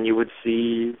 and you would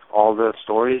see all the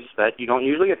stories that you don't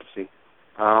usually get to see.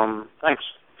 Thanks.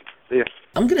 See ya.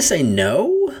 I'm going to say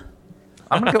no.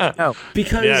 I'm going to go no.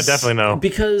 Because, yeah, definitely no.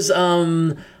 Because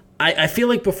I feel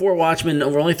like Before Watchmen,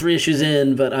 we're only 3 issues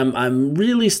in, but I'm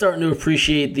really starting to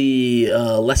appreciate the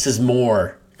less is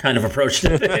more kind of approach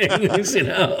to things,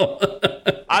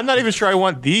 I'm not even sure I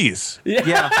want these.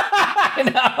 Yeah. I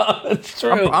know, it's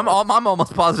true. I'm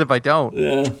almost positive I don't.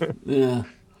 Yeah.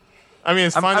 I mean,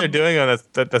 it's fine they're doing it.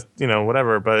 That's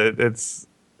whatever. But it's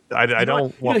I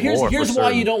don't want more. Here's why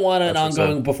you don't want an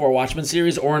ongoing Before Watchmen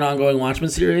series or an ongoing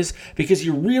Watchmen series, because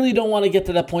you really don't want to get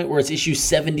to that point where it's issue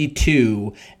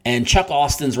 72 and Chuck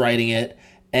Austin's writing it.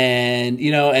 And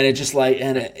and it's just like,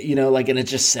 and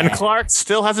it's just sad. And Clark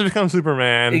still hasn't become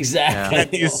Superman. Exactly. And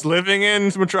he's living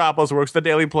in Metropolis, works the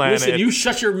Daily Planet. Listen, you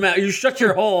shut your mouth. You shut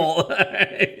your hole.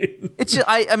 It's just,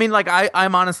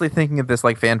 I'm honestly thinking of this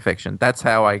like fan fiction. That's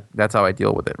how I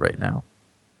deal with it right now.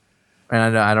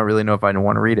 And I don't really know if I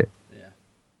want to read it. Yeah.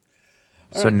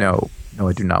 So right. No,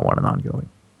 I do not want an ongoing.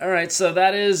 All right, so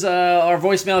that is our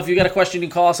voicemail. If you got a question, you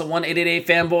can call us at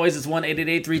 1-888-FANBOYS. It's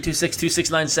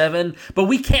 1-888-326-2697. But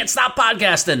we can't stop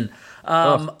podcasting.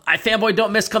 Fanboy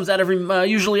Don't Miss comes out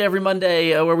usually every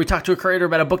Monday, where we talk to a creator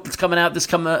about a book that's coming out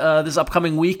this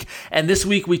upcoming week. And this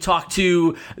week we talked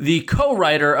to the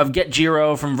co-writer of Get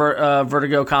Jiro from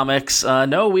Vertigo Comics.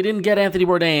 No, we didn't get Anthony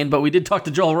Bourdain, but we did talk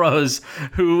to Joel Rose,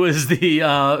 who is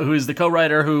the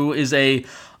co-writer, who is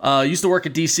used to work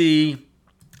at DC.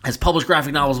 Has published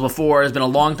graphic novels before, has been a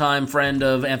longtime friend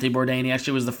of Anthony Bourdain. He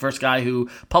actually was the first guy who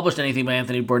published anything by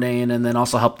Anthony Bourdain, and then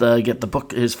also helped get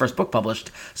his first book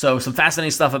published. So some fascinating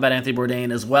stuff about Anthony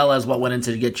Bourdain, as well as what went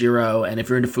into Get Jiro. And if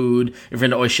you're into food, if you're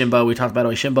into Oishimbo, we talked about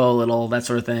Oishimbo a little, that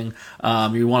sort of thing.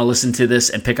 You want to listen to this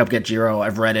and pick up Get Jiro.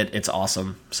 I've read it. It's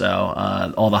awesome.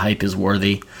 So all the hype is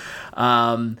worthy.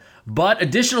 But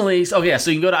additionally, so you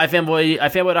can go to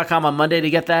ifanboy.com on Monday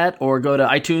to get that, or go to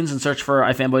iTunes and search for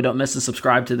iFanboy Don't Miss and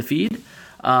subscribe to the feed.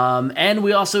 And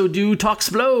we also do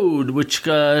Talksplode, which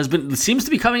seems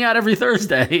to be coming out every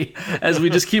Thursday as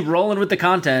we just keep rolling with the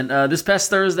content. This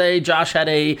past Thursday, Josh had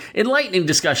a enlightening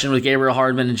discussion with Gabriel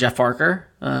Hardman and Jeff Parker.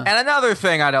 And another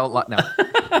thing I don't like. No,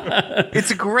 it's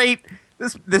a great.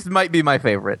 This might be my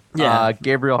favorite. Yeah.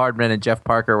 Gabriel Hardman and Jeff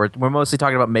Parker. We're mostly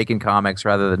talking about making comics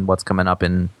rather than what's coming up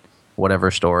in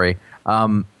whatever story.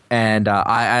 I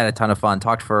had a ton of fun.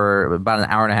 Talked for about an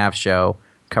hour and a half show.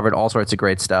 Covered all sorts of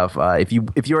great stuff. If you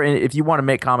want to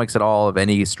make comics at all of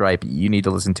any stripe, you need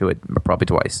to listen to it probably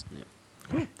twice.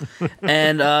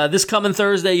 And this coming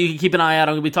Thursday, you can keep an eye out.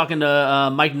 I'm going to be talking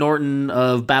to Mike Norton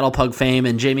of Battle Pug fame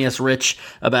and Jamie S. Rich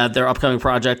about their upcoming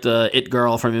project, It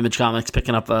Girl from Image Comics,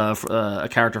 picking up a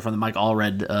character from the Mike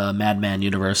Allred Madman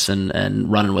universe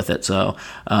and running with it. So,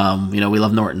 we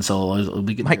love Norton, so it'll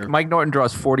be good. Mike Norton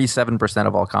draws 47%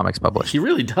 of all comics published. He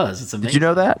really does. It's amazing. Did you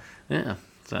know that? Yeah.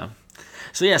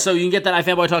 So you can get that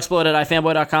iFanboy Talksplode at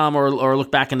ifanboy.com or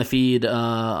look back in the feed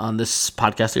on this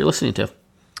podcast that you're listening to.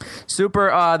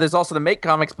 Super. There's also the Make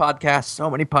Comics podcast.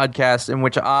 So many podcasts in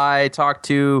which I talk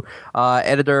to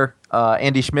editor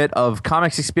Andy Schmidt of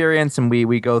Comics Experience, and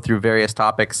we go through various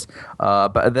topics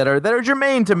that are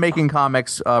germane to making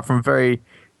comics from very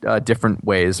different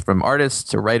ways, from artists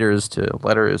to writers to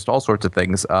letters to all sorts of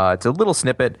things. It's a little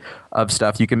snippet of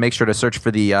stuff. You can make sure to search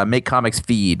for the Make Comics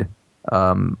feed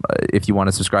if you want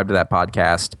to subscribe to that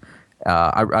podcast.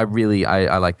 I really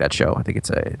like that show. I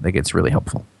think it's really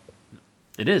helpful.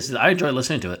 It is. I enjoy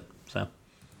listening to it. So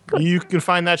You can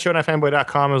find that show at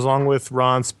ifanboy.com along with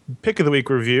Ron's Pick of the Week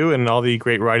review and all the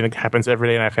great writing that happens every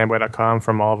day at ifanboy.com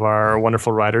from all of our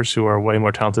wonderful writers who are way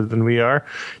more talented than we are.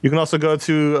 You can also go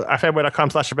to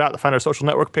ifanboy.com/about to find our social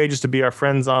network pages to be our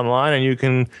friends online, and you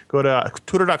can go to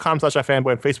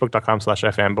twitter.com/ifanboy and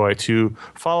facebook.com/ifanboy to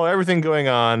follow everything going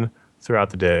on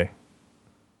throughout the day.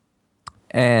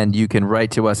 And you can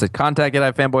write to us at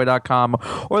contact@ifanboy.com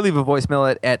or leave a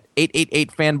voicemail at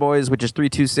 888-FANBOYS, which is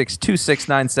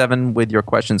 326-2697, with your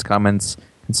questions, comments,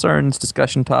 concerns,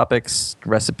 discussion topics,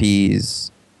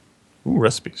 recipes. Ooh,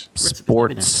 recipes.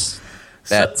 Sports.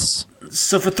 Bets.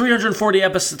 So for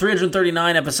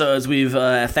 339 episodes, we've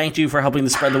thanked you for helping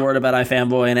to spread the word about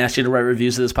iFanboy and asked you to write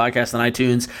reviews of this podcast on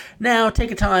iTunes. Now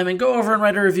take a time and go over and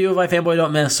write a review of iFanboy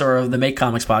Don't Miss or of the Make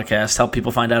Comics podcast. Help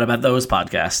people find out about those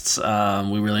podcasts.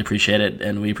 We really appreciate it,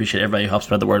 and we appreciate everybody who helps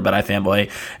spread the word about iFanboy.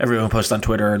 Everyone who posts on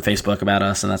Twitter and Facebook about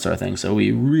us and that sort of thing. So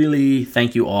we really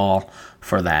thank you all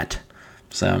for that.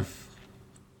 So,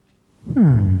 all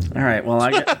right. Well,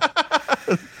 I get...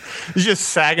 He's just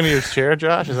sagging in his chair,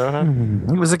 Josh? Is that what happened?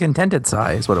 It was a contented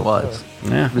sigh, is what it was.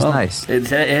 Yeah, it was nice.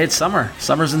 It's summer.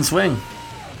 Summer's in swing.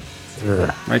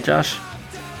 Ugh. Right, Josh?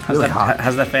 How's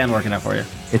that fan working out for you?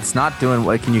 It's not doing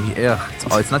what can you?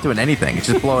 It's not doing anything. It's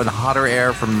just blowing hotter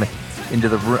air from into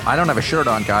the room. I don't have a shirt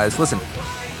on, guys. Listen,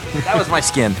 that was my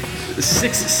skin.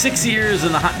 6 years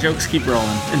and the hot jokes keep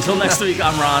rolling. Until next week,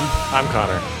 I'm Ron. I'm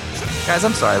Conor. Guys,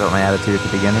 I'm sorry about my attitude at the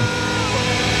beginning.